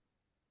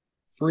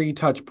free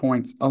touch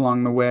points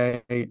along the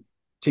way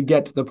to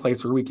get to the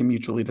place where we can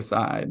mutually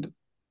decide,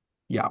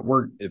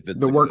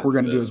 the work we're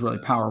going to do is really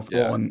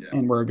powerful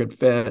and we're a good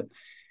fit.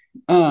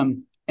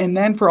 And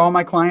then for all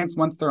my clients,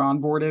 once they're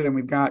onboarded and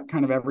we've got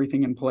kind of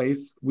everything in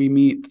place, we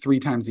meet 3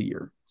 times a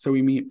year. So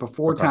we meet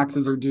before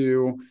taxes are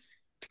due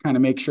to kind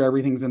of make sure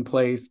everything's in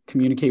place,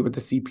 communicate with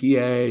the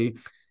CPA,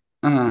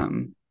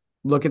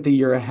 look at the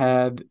year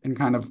ahead and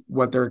kind of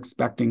what they're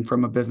expecting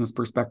from a business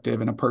perspective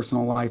and a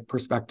personal life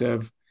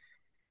perspective.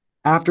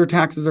 After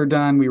taxes are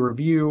done, we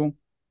review,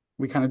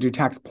 we kind of do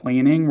tax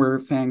planning. We're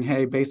saying,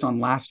 hey, based on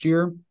last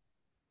year,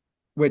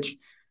 which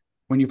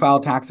when you file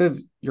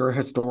taxes, you're a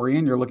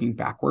historian, you're looking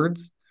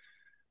backwards.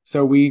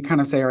 So we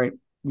kind of say, all right,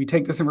 we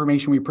take this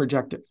information, we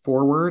project it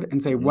forward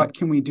and say, what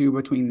can we do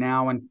between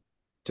now and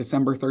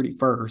December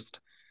 31st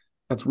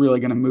that's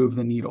really going to move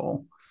the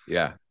needle?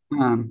 Yeah.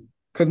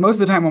 Because most of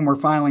the time when we're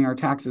filing our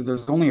taxes,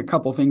 there's only a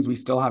couple things we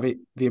still have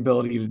the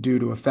ability to do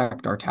to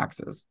affect our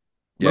taxes.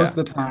 Most of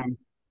the time,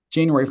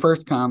 January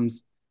 1st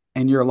comes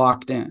and you're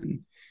locked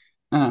in.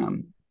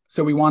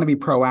 So we want to be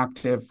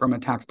proactive from a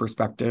tax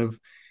perspective.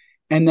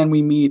 And then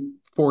we meet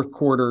fourth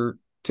quarter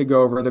to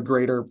go over the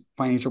greater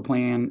financial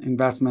plan,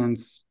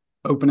 investments,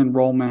 open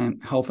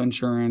enrollment, health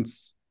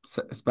insurance,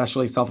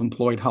 especially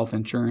self-employed health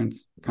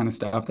insurance kind of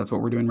stuff. That's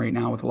what we're doing right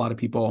now with a lot of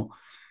people.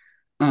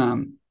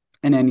 And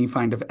any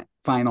kind of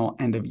final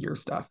end of year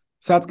stuff.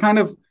 So that's kind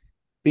of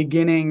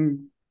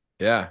beginning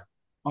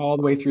all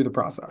the way through the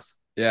process.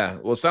 Yeah.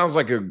 Well, it sounds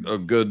like a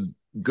good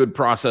good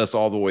process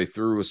all the way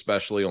through,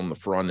 especially on the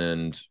front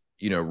end,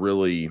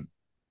 really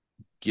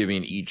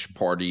giving each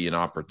party an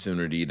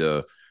opportunity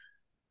to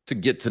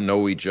get to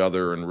know each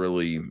other and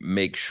really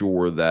make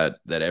sure that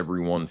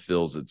everyone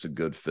feels it's a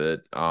good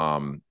fit.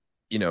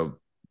 You know,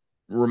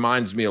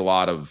 reminds me a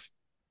lot of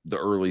the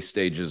early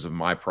stages of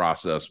my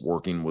process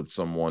working with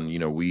someone.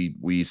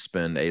 We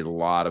spend a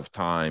lot of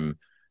time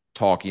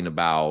talking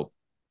about,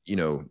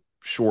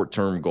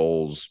 short-term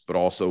goals, but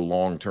also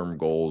long-term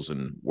goals,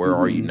 and where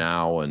are you Mm-hmm.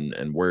 now,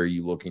 and where are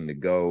you looking to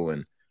go.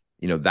 And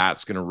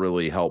that's going to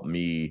really help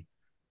me,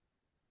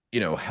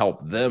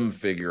 help them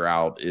figure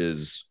out,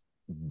 is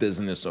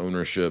business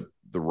ownership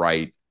the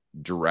right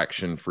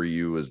direction for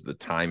you? Is the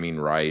timing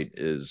right?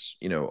 Is,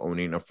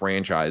 owning a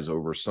franchise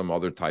over some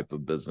other type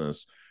of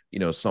business,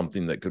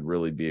 something that could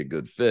really be a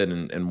good fit?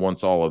 And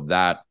once all of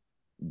that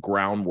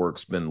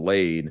groundwork's been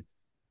laid,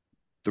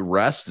 the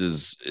rest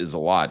is a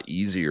lot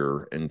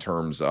easier in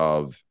terms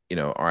of,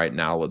 all right,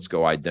 now let's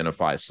go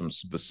identify some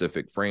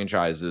specific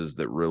franchises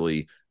that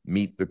really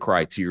meet the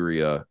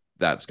criteria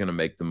that's going to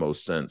make the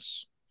most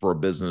sense for a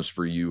business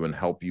for you and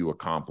help you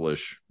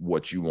accomplish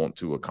what you want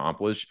to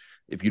accomplish.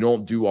 If you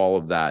don't do all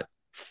of that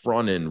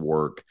front end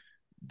work,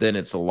 then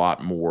it's a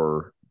lot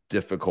more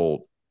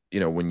difficult,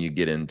 when you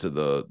get into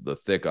the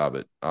thick of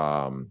it,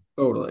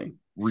 Totally. And you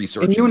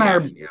researching and the I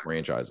are actual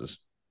franchises.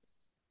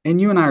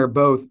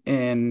 both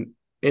in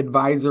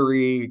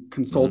advisory Mm-hmm.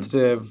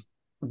 consultative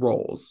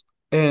roles.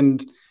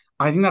 And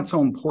I think that's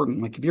so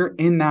important. Like if you're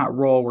in that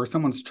role where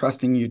someone's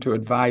trusting you to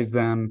advise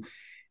them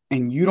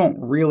and you don't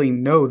really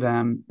know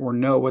them or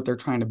know what they're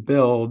trying to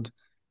build,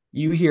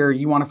 you hear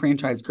you want a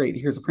franchise, great,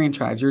 here's a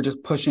franchise. You're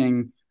just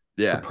pushing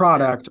the Yeah.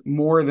 product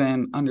more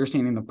than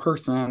understanding the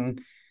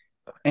person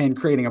and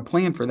creating a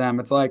plan for them.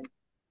 It's like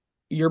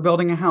you're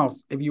building a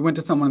house. If you went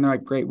to someone and they're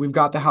like, great, we've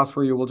got the house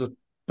for you, we'll just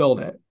build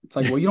it. It's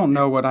like, well, you don't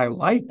know what I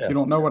like. Yeah. You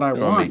don't know what I You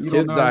know how many want. You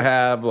don't kids I know.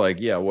 have, like,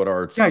 yeah, what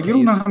our Yeah, you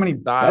don't know taste how and many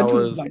style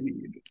bedrooms is. I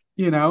need.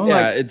 Yeah,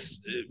 Like, it's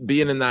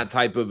being in that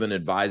type of an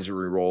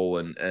advisory role.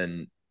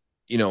 And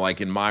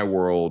like in my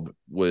world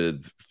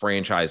with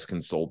franchise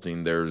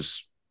consulting,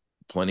 there's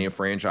plenty of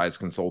franchise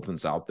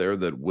consultants out there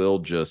that will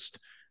just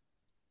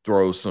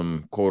throw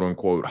some quote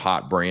unquote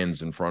hot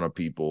brands in front of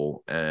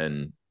people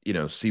and,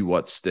 see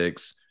what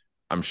sticks.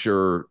 I'm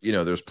sure,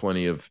 there's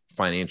plenty of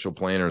financial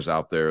planners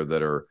out there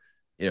that are,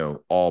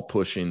 all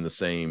pushing the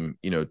same,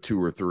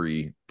 two or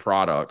three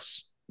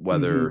products, mm-hmm,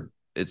 whether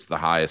it's the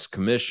highest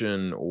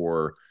commission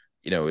or,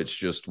 it's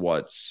just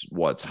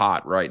what's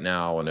hot right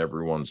now and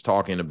everyone's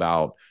talking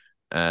about.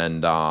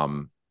 And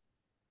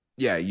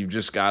yeah, you've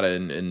just got to,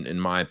 in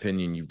my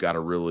opinion, you've got to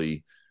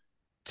really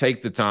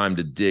take the time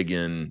to dig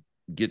in,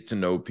 get to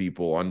know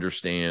people,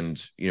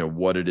 understand,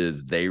 what it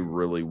is they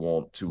really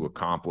want to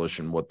accomplish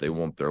and what they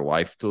want their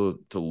life to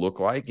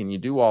look like. And you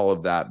do all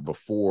of that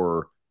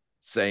before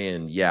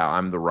saying, yeah,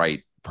 I'm the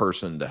right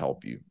person to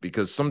help you.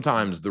 Because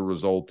sometimes the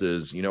result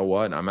is, you know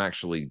what, I'm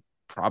actually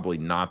probably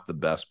not the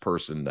best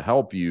person to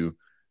help you,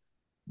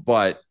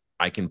 but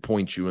I can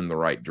point you in the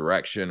right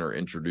direction or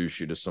introduce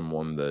you to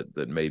someone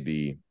that may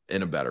be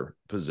in a better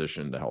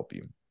position to help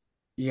you.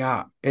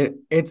 yeah,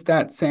 it's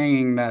that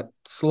saying that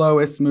slow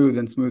is smooth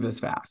and smooth is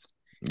fast.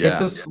 It's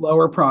Yeah. a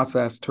slower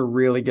process to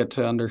really get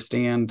to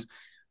understand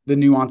the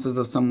nuances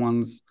of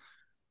someone's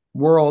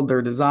world,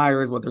 their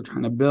desires, what they're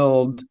trying to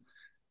build.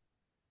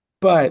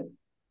 But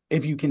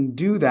if you can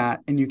do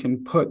that and you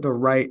can put the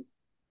right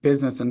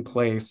business in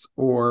place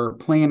or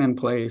plan in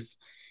place,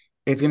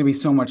 it's going to be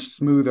so much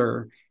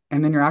smoother.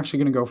 And then you're actually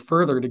going to go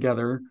further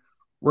together.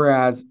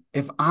 Whereas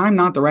if I'm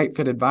not the right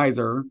fit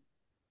advisor,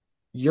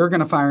 you're going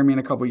to fire me in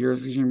a couple of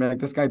years because you're going to be like,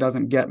 this guy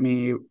doesn't get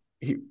me.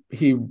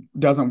 He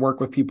doesn't work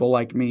with people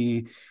like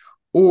me.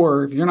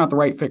 Or if you're not the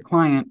right fit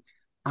client,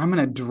 I'm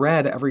going to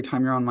dread every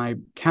time you're on my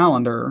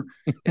calendar,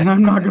 and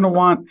I'm not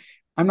going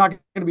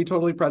to be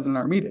totally present in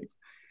our meetings.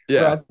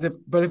 Yeah.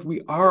 But if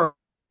we are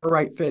the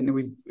right fit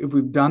and if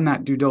we've done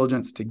that due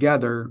diligence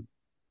together,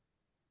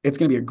 it's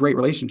going to be a great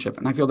relationship.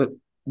 And I feel that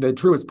the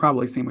true is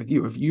probably the same with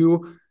you. If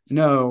you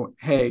know,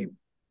 hey,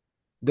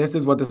 this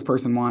is what this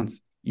person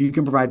wants, you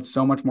can provide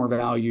so much more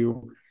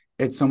value.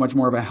 It's so much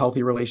more of a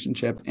healthy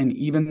relationship. And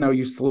even though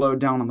you slow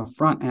down on the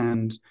front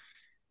end,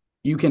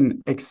 you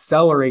can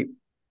accelerate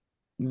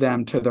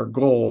them to their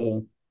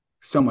goal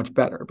so much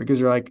better because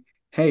you're like,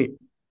 hey,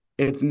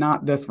 it's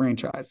not this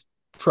franchise.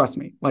 Trust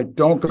me. Like,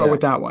 don't go Yeah.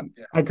 with that one.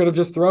 I could have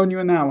just thrown you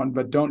in that one,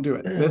 but don't do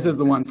it. This is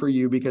the one for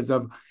you because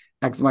of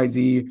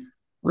XYZ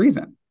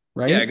reason,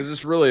 Yeah, right? because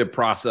it's really a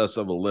process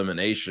of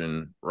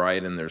elimination,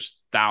 right? And there's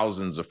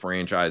thousands of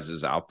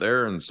franchises out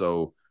there. And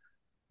so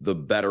the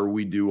better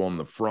we do on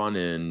the front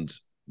end,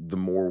 the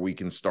more we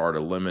can start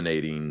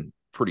eliminating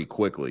pretty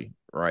quickly,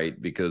 right?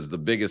 Because the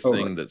biggest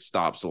Totally. thing that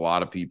stops a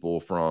lot of people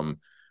from,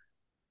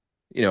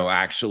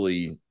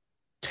 actually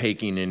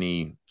taking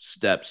any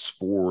steps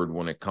forward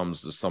when it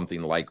comes to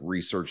something like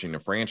researching a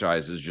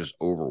franchise is just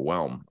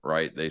overwhelm,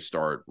 right? They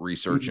start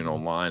researching Mm-hmm.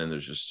 online and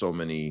there's just so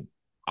many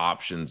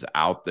options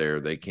out there.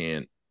 They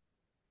can't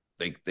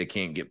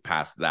get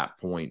past that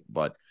point.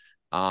 But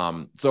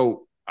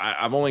so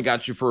I've only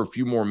got you for a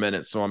few more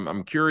minutes, so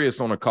I'm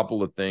curious on a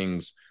couple of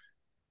things.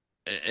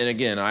 And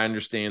again, I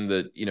understand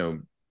that,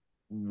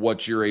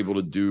 what you're able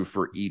to do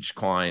for each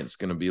client is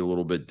going to be a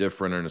little bit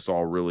different, and it's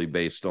all really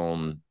based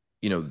on,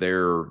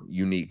 their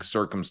unique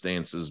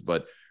circumstances.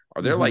 But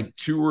are there Mm-hmm. like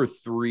two or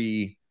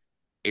three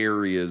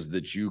areas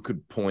that you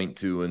could point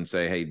to and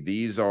say, hey,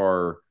 these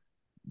are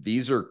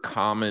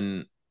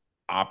common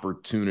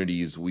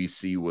opportunities we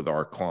see with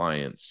our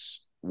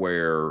clients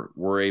where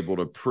we're able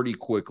to pretty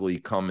quickly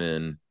come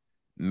in,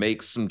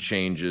 make some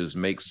changes,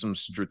 make some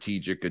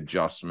strategic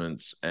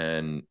adjustments,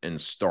 and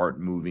start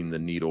moving the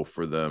needle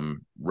for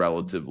them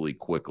relatively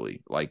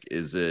quickly? Like,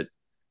 is it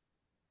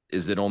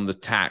on the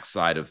tax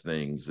side of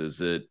things?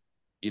 Is it,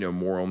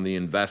 more on the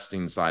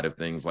investing side of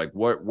things? Like,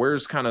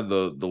 where's kind of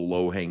the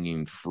low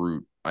hanging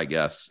fruit, I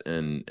guess,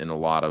 in a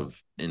lot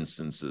of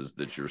instances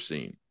that you're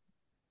seeing?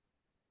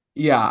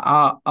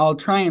 Yeah, I'll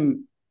try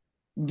and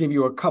give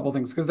you a couple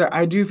things because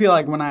I do feel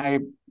like when I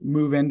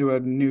move into a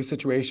new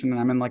situation and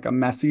I'm in like a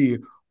messy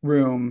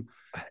room,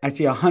 I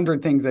see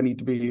 100 things that need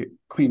to be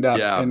cleaned up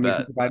Yeah, I and we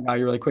can bet. provide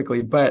value really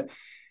quickly. But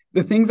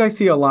the things I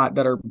see a lot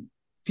that are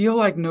feel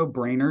like no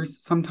brainers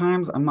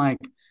sometimes, I'm like,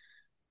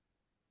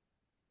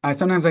 I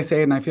sometimes I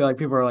say it and I feel like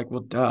people are like,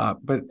 well, duh,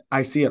 but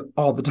I see it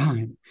all the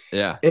time.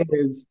 Yeah, It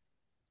is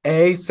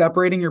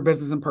separating your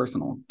business and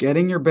personal,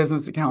 getting your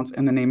business accounts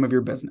in the name of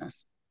your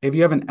business. If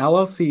you have an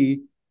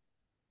LLC,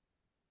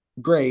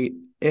 great.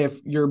 If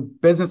your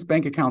business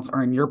bank accounts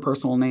are in your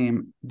personal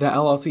name, the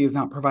LLC is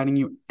not providing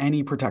you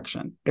any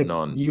protection. It's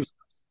none. useless.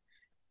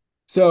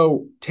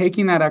 So,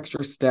 taking that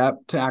extra step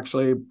to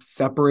actually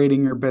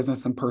separating your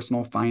business and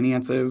personal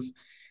finances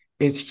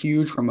is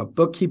huge from a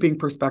bookkeeping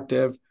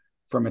perspective,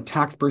 from a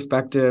tax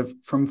perspective,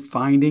 from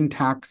finding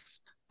tax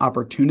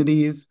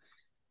opportunities,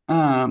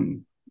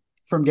 um,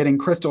 from getting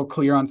crystal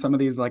clear on some of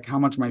these, like how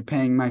much am I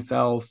paying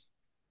myself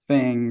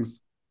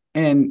things,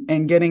 and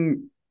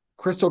getting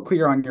crystal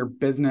clear on your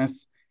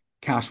business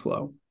cash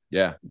flow.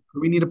 Yeah,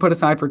 We need to put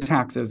aside for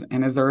taxes,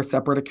 and is there a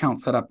separate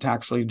account set up to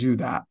actually do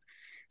that?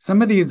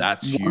 Some of these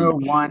that's huge.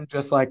 101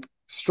 just like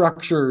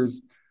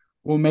structures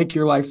will make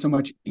your life so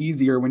much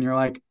easier when you're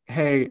like,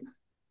 hey,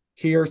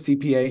 here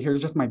CPA,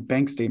 here's just my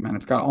bank statement.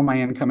 It's got all my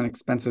income and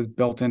expenses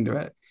built into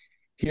it.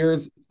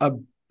 Here's a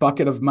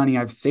bucket of money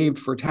I've saved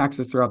for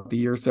taxes throughout the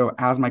year. So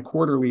as my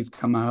quarterlies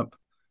come up,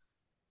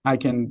 I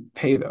can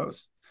pay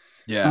those.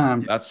 Yeah,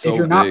 that's If so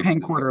you're not big.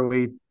 paying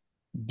quarterly,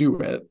 do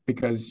it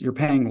because you're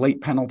paying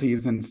late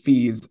penalties and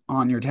fees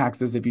on your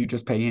taxes if you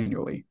just pay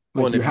annually.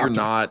 Well, Like and you if you're have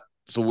to. not,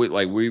 so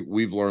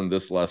we've learned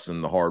this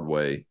lesson the hard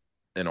way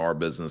in our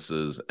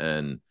businesses,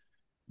 and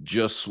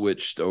just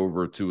switched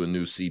over to a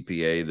new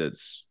CPA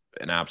that's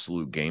an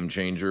absolute game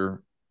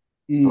changer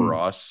for Mm,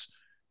 us.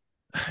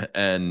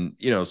 And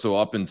so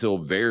up until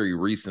very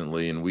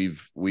recently, and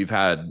we've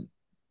had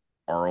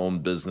our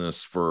own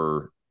business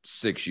for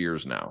 6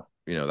 years now.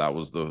 That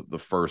was the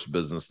first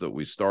business that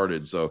we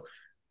started. So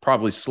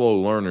probably slow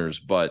learners,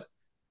 but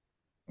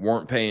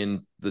weren't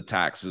paying the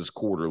taxes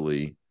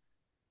quarterly,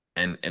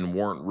 and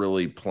weren't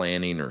really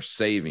planning or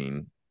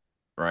saving.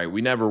 Right,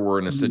 we never were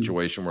in a mm,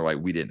 situation where like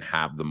we didn't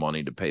have the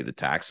money to pay the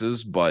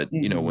taxes, but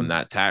when mm,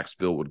 that tax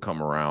bill would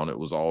come around, it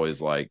was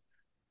always like,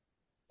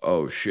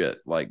 oh shit,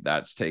 like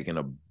that's taking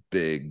a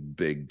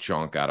big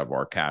chunk out of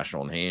our cash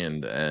on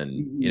hand. And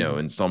mm,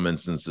 in some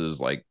instances,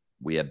 like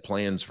we had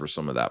plans for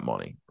some of that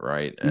money,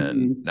 right?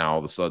 And mm. now all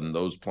of a sudden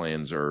those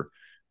plans are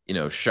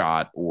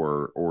shot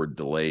or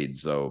delayed.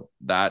 So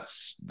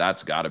that's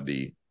got to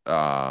be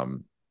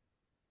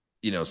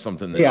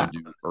something that you Yeah,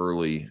 do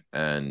early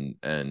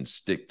and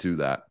stick to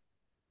that.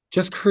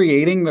 just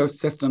creating those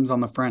systems on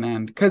the front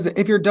end. Because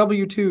if you're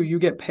W-2, you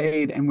get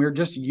paid, and we're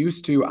just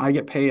used to I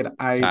get paid,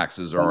 I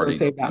Taxes are spend or already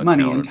save that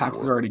money, and accounted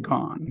taxes for. are already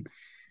gone.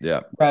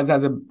 Yeah, Whereas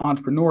as an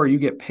entrepreneur, you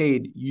get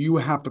paid, you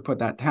have to put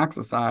that tax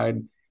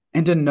aside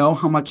and to know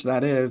how much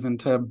that is and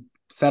to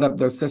set up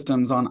those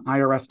systems on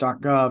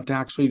irs.gov to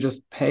actually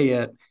just pay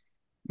it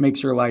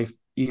makes your life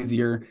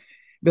easier.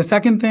 The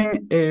second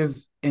thing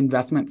is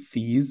investment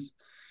fees.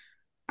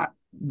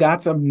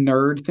 That's a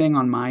nerd thing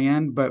on my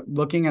end, but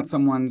looking at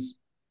someone's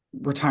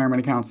retirement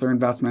accounts, their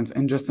investments,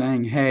 and just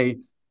saying, hey,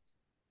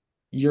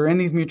 you're in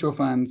these mutual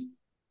funds,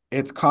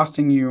 it's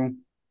costing you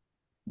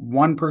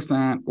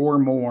 1% or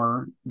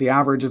more. The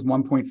average is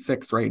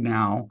 1.6 right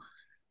now.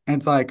 And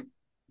it's like,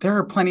 there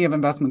are plenty of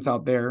investments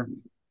out there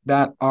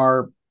that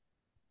are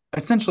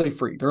essentially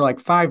free. They're like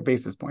 5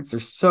 basis points. They're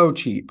so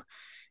cheap.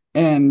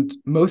 And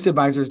most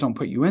advisors don't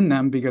put you in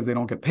them because they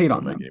don't get paid they don't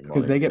on make them any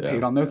because money. they get Yeah,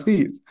 paid on those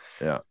fees.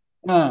 yeah,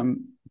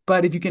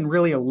 But if you can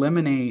really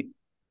eliminate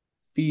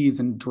fees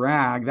and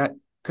drag that,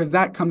 because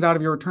that comes out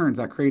of your returns,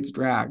 that creates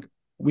drag.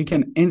 We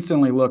can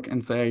instantly look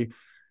and say,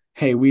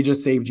 hey, we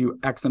just saved you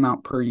X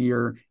amount per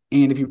year.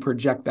 And if you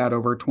project that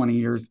over 20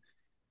 years,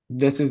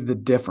 this is the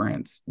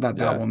difference that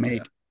yeah. will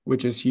make,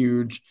 which is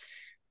huge.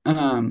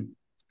 Um,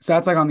 so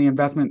that's like on the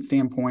investment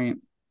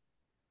standpoint.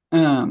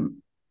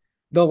 Um,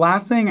 the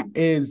last thing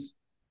is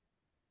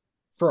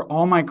for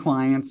all my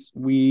clients,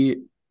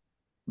 we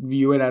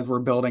view it as we're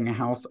building a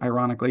house,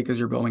 ironically, because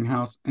you're building a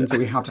house. And so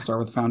we have to start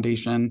with the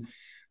foundation.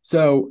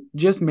 So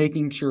just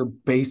making sure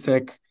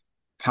basic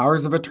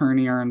powers of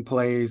attorney are in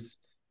place,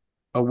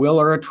 a will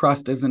or a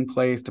trust is in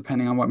place,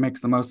 depending on what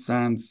makes the most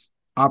sense,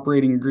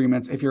 operating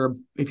agreements. If you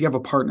have a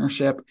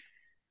partnership,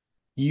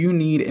 you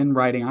need in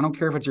writing. I don't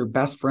care if it's your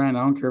best friend.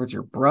 I don't care if it's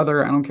your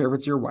brother. I don't care if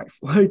it's your wife.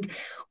 Like,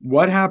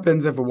 what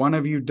happens if one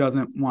of you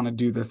doesn't want to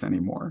do this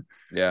anymore?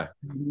 Yeah.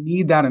 You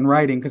need that in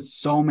writing because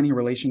so many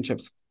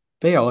relationships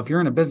fail. If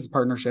you're in a business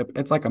partnership,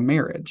 it's like a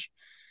marriage.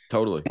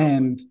 Totally.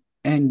 And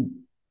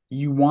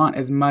you want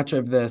as much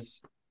of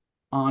this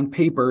on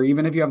paper,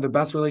 even if you have the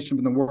best relationship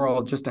in the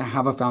world, just to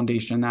have a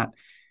foundation that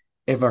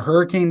if a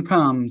hurricane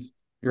comes,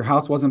 your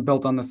house wasn't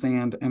built on the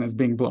sand and is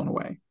being blown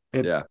away.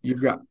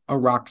 You've got a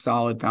rock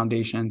solid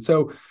foundation.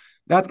 So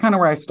that's kind of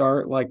where I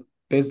start, like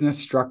business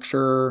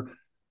structure,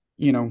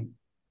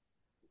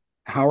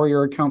 how are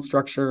your accounts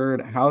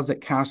structured? How is it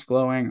cash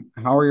flowing?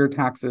 How are your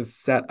taxes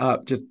set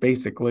up? Just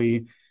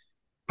basically,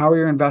 how are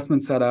your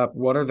investments set up?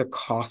 What are the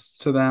costs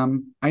to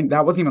them?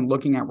 That wasn't even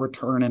looking at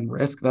return and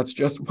risk. That's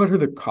just what are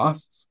the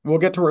costs? We'll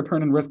get to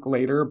return and risk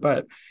later,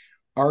 but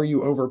are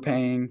you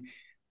overpaying?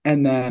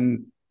 And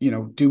then,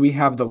 do we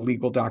have the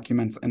legal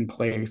documents in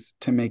place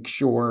to make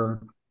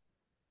sure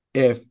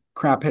if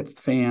crap hits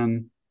the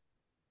fan,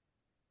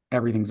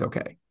 everything's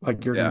okay?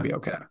 Like you're going to be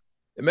okay.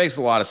 It makes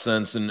a lot of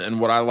sense. And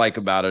what I like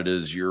about it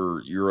is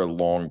you're a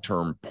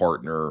long-term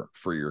partner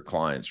for your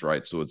clients,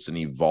 right? So it's an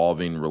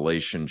evolving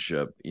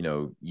relationship,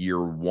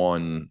 year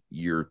one,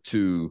 year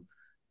two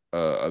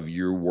of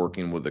you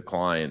working with the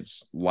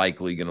clients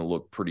likely going to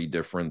look pretty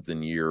different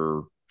than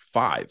year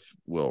 5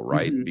 will,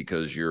 right? Mm-hmm.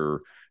 Because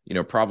you're,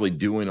 probably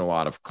doing a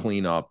lot of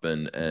cleanup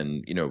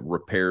and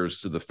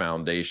repairs to the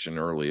foundation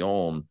early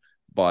on.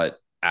 But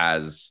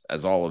as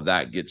all of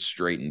that gets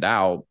straightened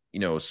out,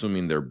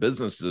 assuming their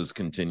businesses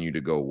continue to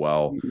go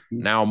well,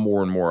 now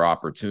more and more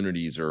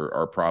opportunities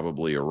are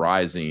probably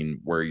arising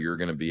where you're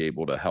going to be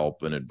able to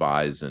help and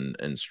advise and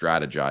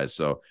strategize.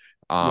 So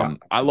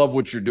I love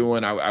what you're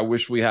doing. I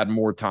wish we had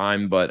more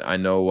time, but I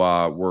know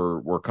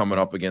we're coming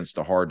up against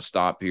a hard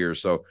stop here.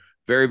 So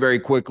very, very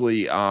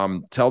quickly,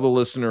 tell the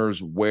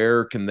listeners,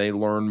 where can they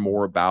learn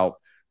more about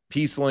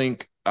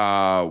PeaceLink?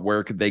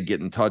 Where could they get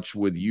in touch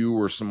with you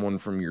or someone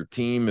from your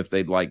team if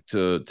they'd like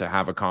to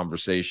have a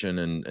conversation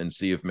and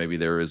see if maybe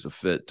there is a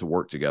fit to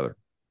work together?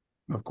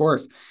 Of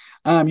course.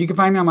 You can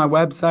find me on my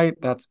website.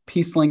 That's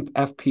PeaceLink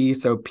FP.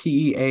 So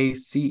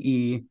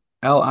PeaceLink,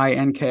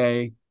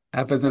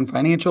 F as in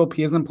financial,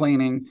 P as in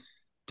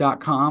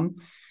planning.com.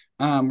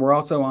 We're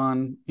also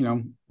on,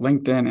 LinkedIn,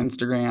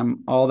 Instagram.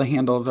 All the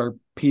handles are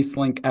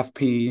PeaceLink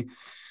FP.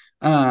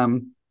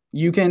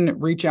 You can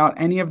reach out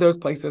any of those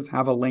places,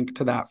 have a link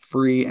to that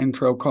free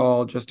intro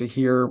call just to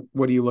hear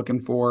what are you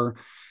looking for.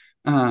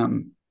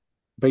 But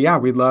yeah,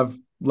 we'd love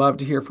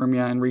to hear from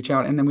you and reach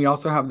out. And then we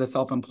also have the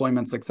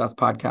Self-Employment Success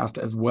podcast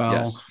as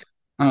well,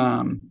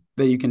 that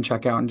you can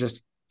check out and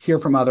just hear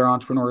from other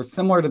entrepreneurs,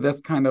 similar to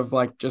this kind of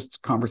like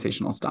just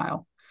conversational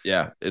style.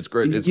 Yeah, it's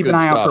great. It's keep good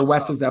an eye stuff. out for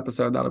Wes's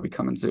episode. That'll be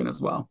coming soon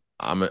as well.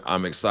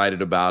 I'm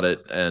excited about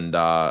it and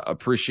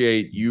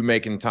appreciate you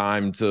making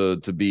time to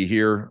be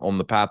here on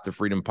the Path to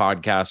Freedom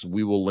podcast.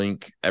 We will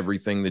link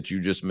everything that you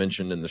just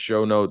mentioned in the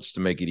show notes to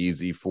make it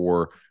easy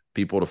for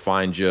people to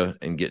find you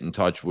and get in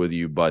touch with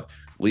you. But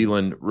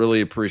Leland,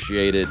 really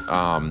appreciate it.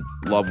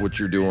 Love what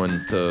you're doing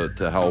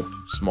to help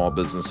small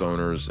business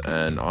owners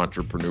and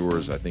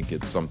entrepreneurs. I think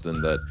it's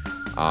something that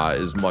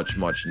is much,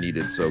 much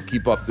needed. So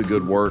keep up the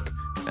good work.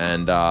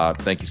 And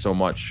thank you so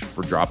much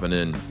for dropping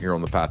in here on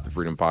the Path to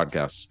Freedom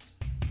podcast.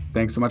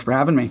 Thanks so much for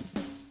having me.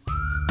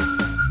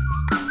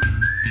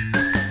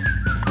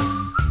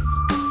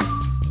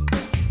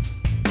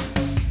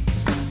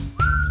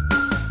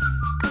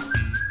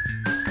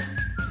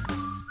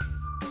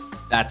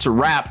 That's a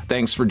wrap.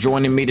 Thanks for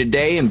joining me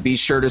today, and be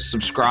sure to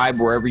subscribe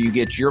wherever you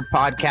get your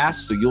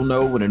podcasts so you'll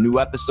know when a new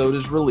episode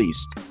is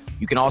released.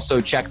 You can also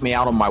check me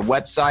out on my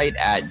website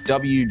at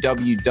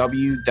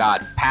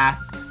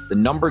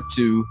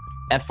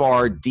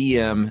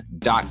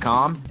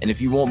www.path2FRDM.com. And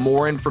if you want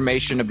more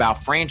information about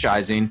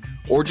franchising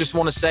or just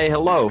want to say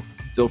hello,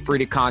 feel free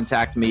to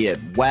contact me at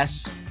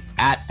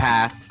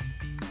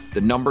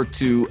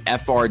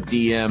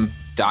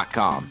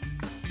wes@path2FRDM.com.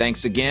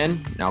 Thanks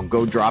again. Now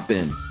go drop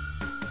in.